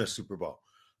Montana in a Super Bowl.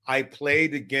 I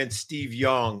played against Steve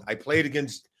Young. I played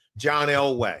against John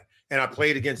Elway. and I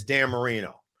played against Dan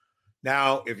Marino.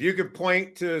 Now, if you can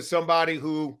point to somebody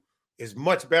who is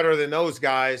much better than those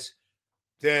guys,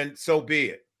 then so be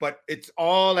it. But it's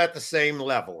all at the same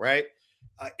level, right?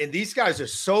 And these guys are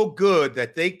so good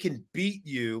that they can beat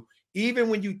you even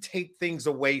when you take things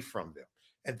away from them.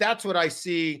 And that's what I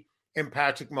see in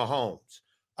Patrick Mahomes.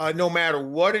 No matter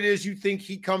what it is you think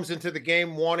he comes into the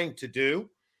game wanting to do,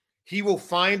 he will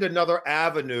find another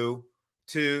avenue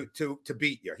to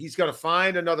beat you. He's going to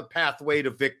find another pathway to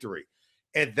victory.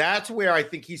 And that's where I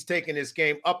think he's taken his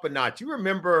game up a notch. You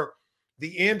remember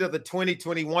the end of the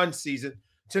 2021 season,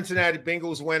 Cincinnati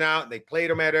Bengals went out and they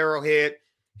played him at Arrowhead.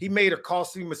 He made a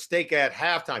costly mistake at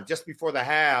halftime, just before the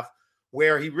half,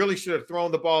 where he really should have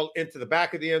thrown the ball into the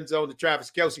back of the end zone to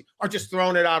Travis Kelce or just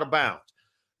thrown it out of bounds.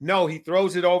 No, he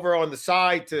throws it over on the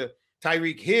side to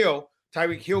Tyreek Hill.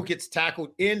 Tyreek Hill gets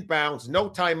tackled inbounds, no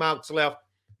timeouts left.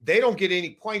 They don't get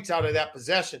any points out of that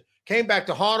possession. Came back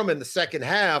to haunt him in the second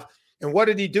half. And what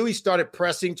did he do? He started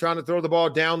pressing, trying to throw the ball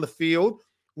down the field.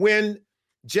 When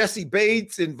Jesse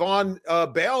Bates and Von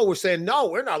Bell were saying, no,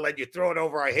 we're not letting you throw it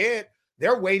over our head.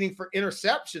 They're waiting for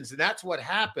interceptions, and that's what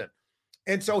happened.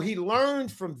 And so he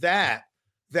learned from that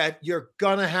you're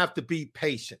going to have to be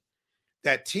patient,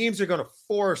 that teams are going to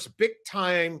force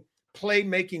big-time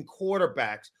playmaking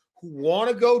quarterbacks who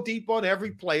want to go deep on every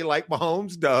play like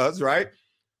Mahomes does, right?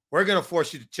 We're going to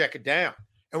force you to check it down.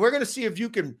 And we're going to see if you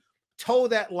can toe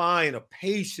that line of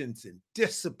patience and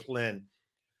discipline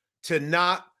to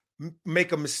not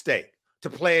make a mistake, to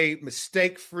play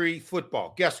mistake-free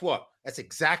football. Guess what? That's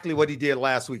exactly what he did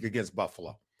last week against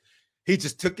Buffalo. He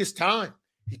just took his time.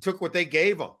 He took what they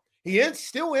gave him. He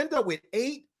still ended up with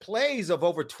 8 plays of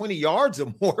over 20 yards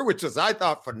or more, which was, I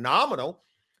thought, phenomenal.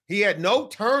 He had no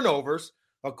turnovers.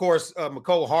 Of course,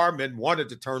 McCole Hardman wanted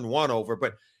to turn one over,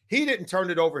 but he didn't turn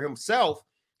it over himself.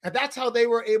 And that's how they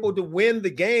were able to win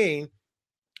the game,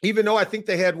 even though I think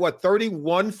they had,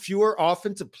 31 fewer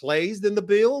offensive plays than the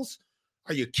Bills?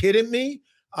 Are you kidding me?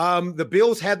 The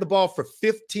Bills had the ball for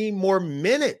 15 more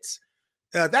minutes.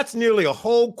 That's nearly a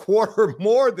whole quarter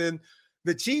more than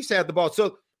the Chiefs had the ball.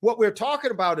 So what we're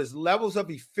talking about is levels of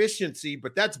efficiency,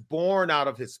 but that's born out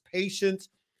of his patience,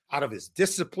 out of his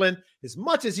discipline. As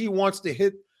much as he wants to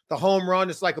hit the home run,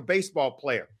 it's like a baseball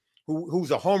player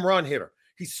who's a home run hitter.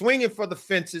 He's swinging for the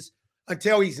fences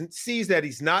until he sees that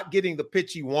he's not getting the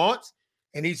pitch he wants,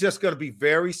 and he's just going to be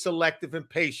very selective and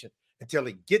patient until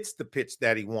he gets the pitch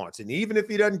that he wants. And even if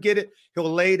he doesn't get it,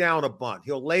 he'll lay down a bunt.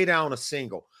 He'll lay down a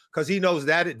single because he knows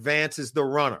that advances the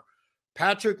runner.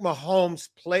 Patrick Mahomes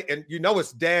and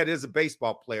his dad is a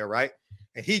baseball player, right?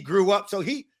 And he grew up, so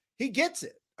he gets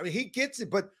it. I mean, he gets it,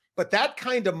 but that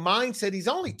kind of mindset, he's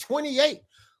only 28.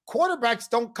 Quarterbacks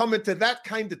don't come into that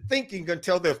kind of thinking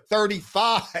until they're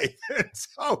 35.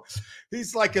 So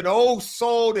he's like an old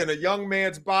soul in a young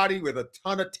man's body with a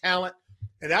ton of talent.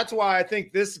 And that's why I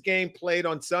think this game played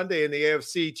on Sunday in the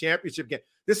AFC Championship game,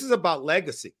 this is about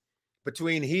legacy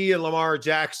between he and Lamar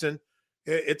Jackson.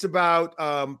 It's about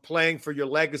playing for your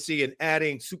legacy and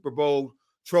adding Super Bowl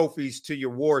trophies to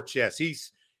your war chest.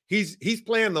 He's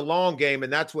playing the long game,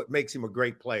 and that's what makes him a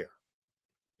great player.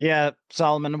 Yeah,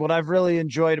 Solomon, what I've really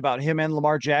enjoyed about him and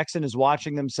Lamar Jackson is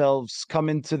watching themselves come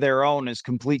into their own as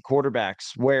complete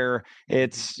quarterbacks, where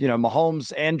it's,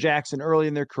 Mahomes and Jackson early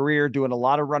in their career doing a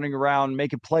lot of running around,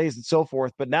 making plays and so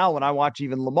forth. But now when I watch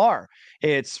even Lamar,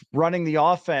 it's running the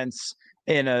offense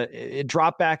in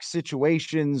drop back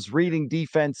situations, reading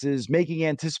defenses, making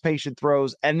anticipation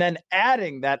throws, and then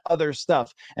adding that other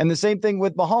stuff. And the same thing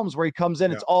with Mahomes, where he comes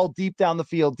in, it's all deep down the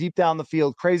field,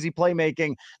 crazy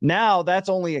playmaking. Now that's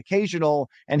only occasional,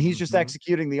 and he's just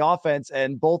executing the offense,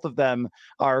 and both of them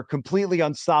are completely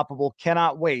unstoppable.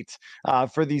 Cannot wait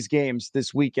for these games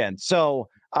this weekend. So,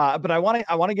 but I want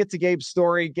to get to Gabe's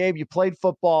story. Gabe, you played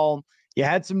football. You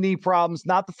had some knee problems,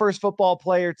 not the first football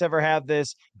player to ever have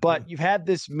this, but you've had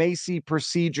this Macy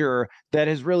procedure that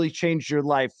has really changed your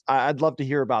life. I'd love to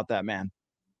hear about that, man.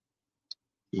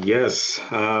 Yes,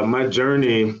 my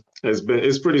journey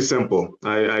it's pretty simple.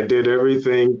 I did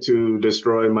everything to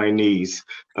destroy my knees,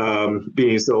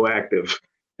 being so active.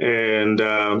 And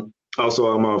also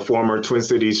I'm a former Twin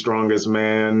Cities strongest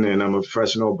man, and I'm a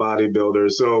professional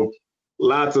bodybuilder. So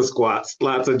lots of squats,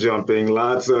 lots of jumping,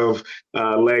 lots of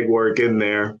leg work in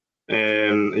there.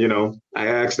 And, I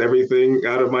axed everything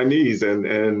out of my knees.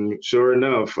 And sure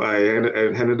enough, I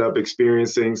ended up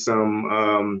experiencing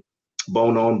some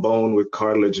bone on bone with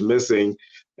cartilage missing.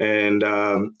 And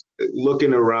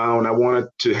looking around, I wanted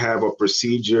to have a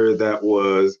procedure that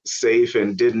was safe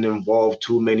and didn't involve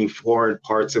too many foreign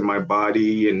parts in my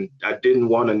body. And I didn't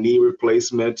want a knee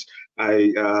replacement.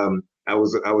 I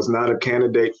was not a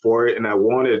candidate for it, and I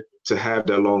wanted to have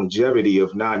the longevity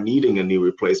of not needing a knee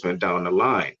replacement down the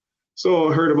line. So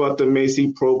I heard about the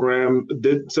Macy program,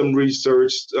 did some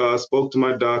research, spoke to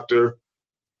my doctor,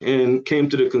 and came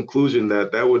to the conclusion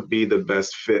that that would be the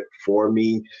best fit for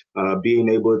me. Being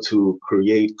able to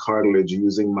create cartilage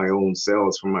using my own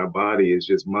cells from my body is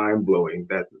just mind blowing.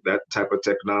 That type of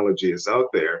technology is out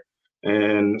there.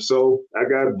 And so I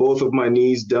got both of my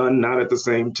knees done, not at the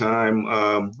same time,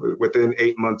 within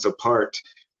 8 months apart.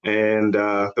 And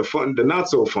the not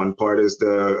so fun part is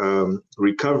the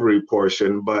recovery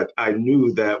portion. But I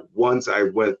knew that once I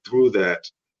went through that,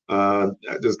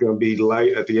 there's going to be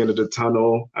light at the end of the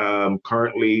tunnel.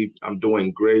 Currently, I'm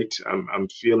doing great. I'm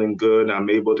feeling good. I'm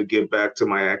able to get back to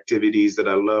my activities that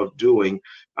I love doing.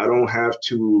 I don't have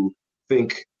to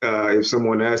think if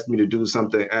someone asked me to do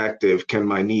something active, can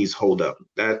my knees hold up?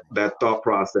 That thought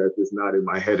process is not in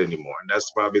my head anymore. And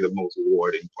that's probably the most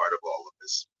rewarding part of all of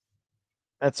this.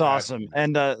 That's awesome.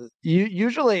 And you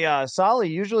usually, Solly,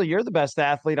 usually you're the best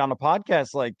athlete on a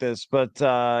podcast like this, but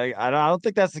I don't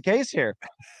think that's the case here.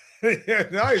 Yeah,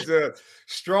 no, he's a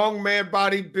strongman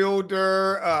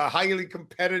bodybuilder, highly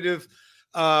competitive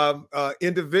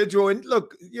individual. And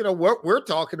look, what we're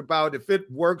talking about, if it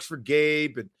works for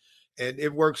Gabe and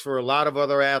it works for a lot of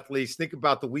other athletes, think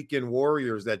about the weekend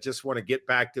warriors that just want to get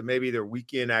back to maybe their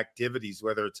weekend activities,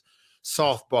 whether it's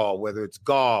softball, whether it's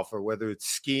golf, or whether it's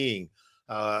skiing,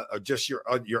 or just your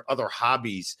other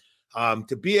hobbies,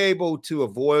 to be able to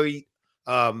avoid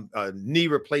knee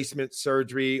replacement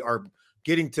surgery or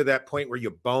getting to that point where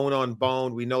you're bone on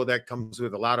bone. We know that comes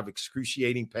with a lot of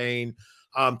excruciating pain.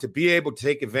 To be able to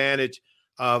take advantage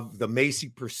of the Macy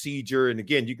procedure. And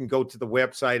again, you can go to the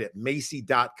website at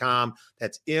macy.com.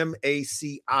 That's MACI.com.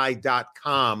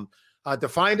 To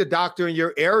find a doctor in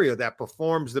your area that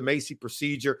performs the Macy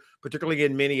procedure, particularly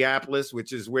in Minneapolis,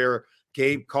 which is where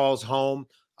Gabe calls home.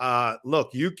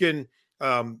 Look, you can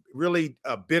really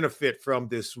benefit from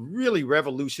this really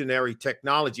revolutionary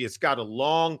technology. It's got a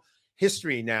long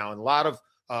history now and a lot of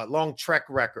long track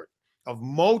record of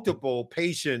multiple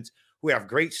patients who have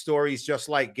great stories, just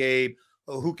like Gabe,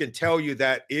 who can tell you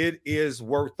that it is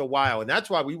worth the while. And that's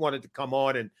why we wanted to come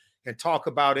on and talk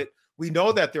about it. We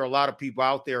know that there are a lot of people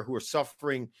out there who are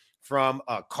suffering from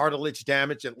cartilage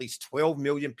damage. At least 12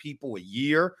 million people a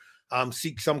year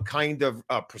seek some kind of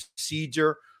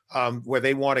procedure where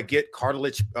they want to get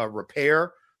cartilage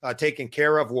repair taken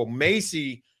care of. Well,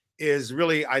 Macy is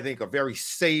really, I think, a very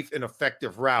safe and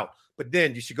effective route. But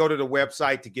then you should go to the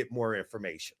website to get more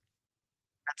information.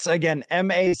 That's, again,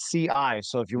 MACI.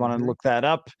 So if you want to look that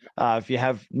up, if you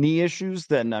have knee issues,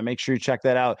 then make sure you check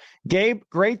that out. Gabe,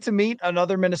 great to meet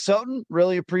another Minnesotan.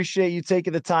 Really appreciate you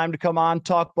taking the time to come on,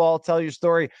 talk ball, tell your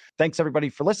story. Thanks, everybody,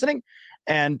 for listening.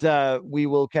 And we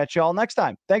will catch you all next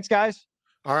time. Thanks, guys.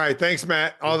 All right. Thanks,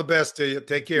 Matt. All the best to you.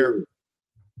 Take care.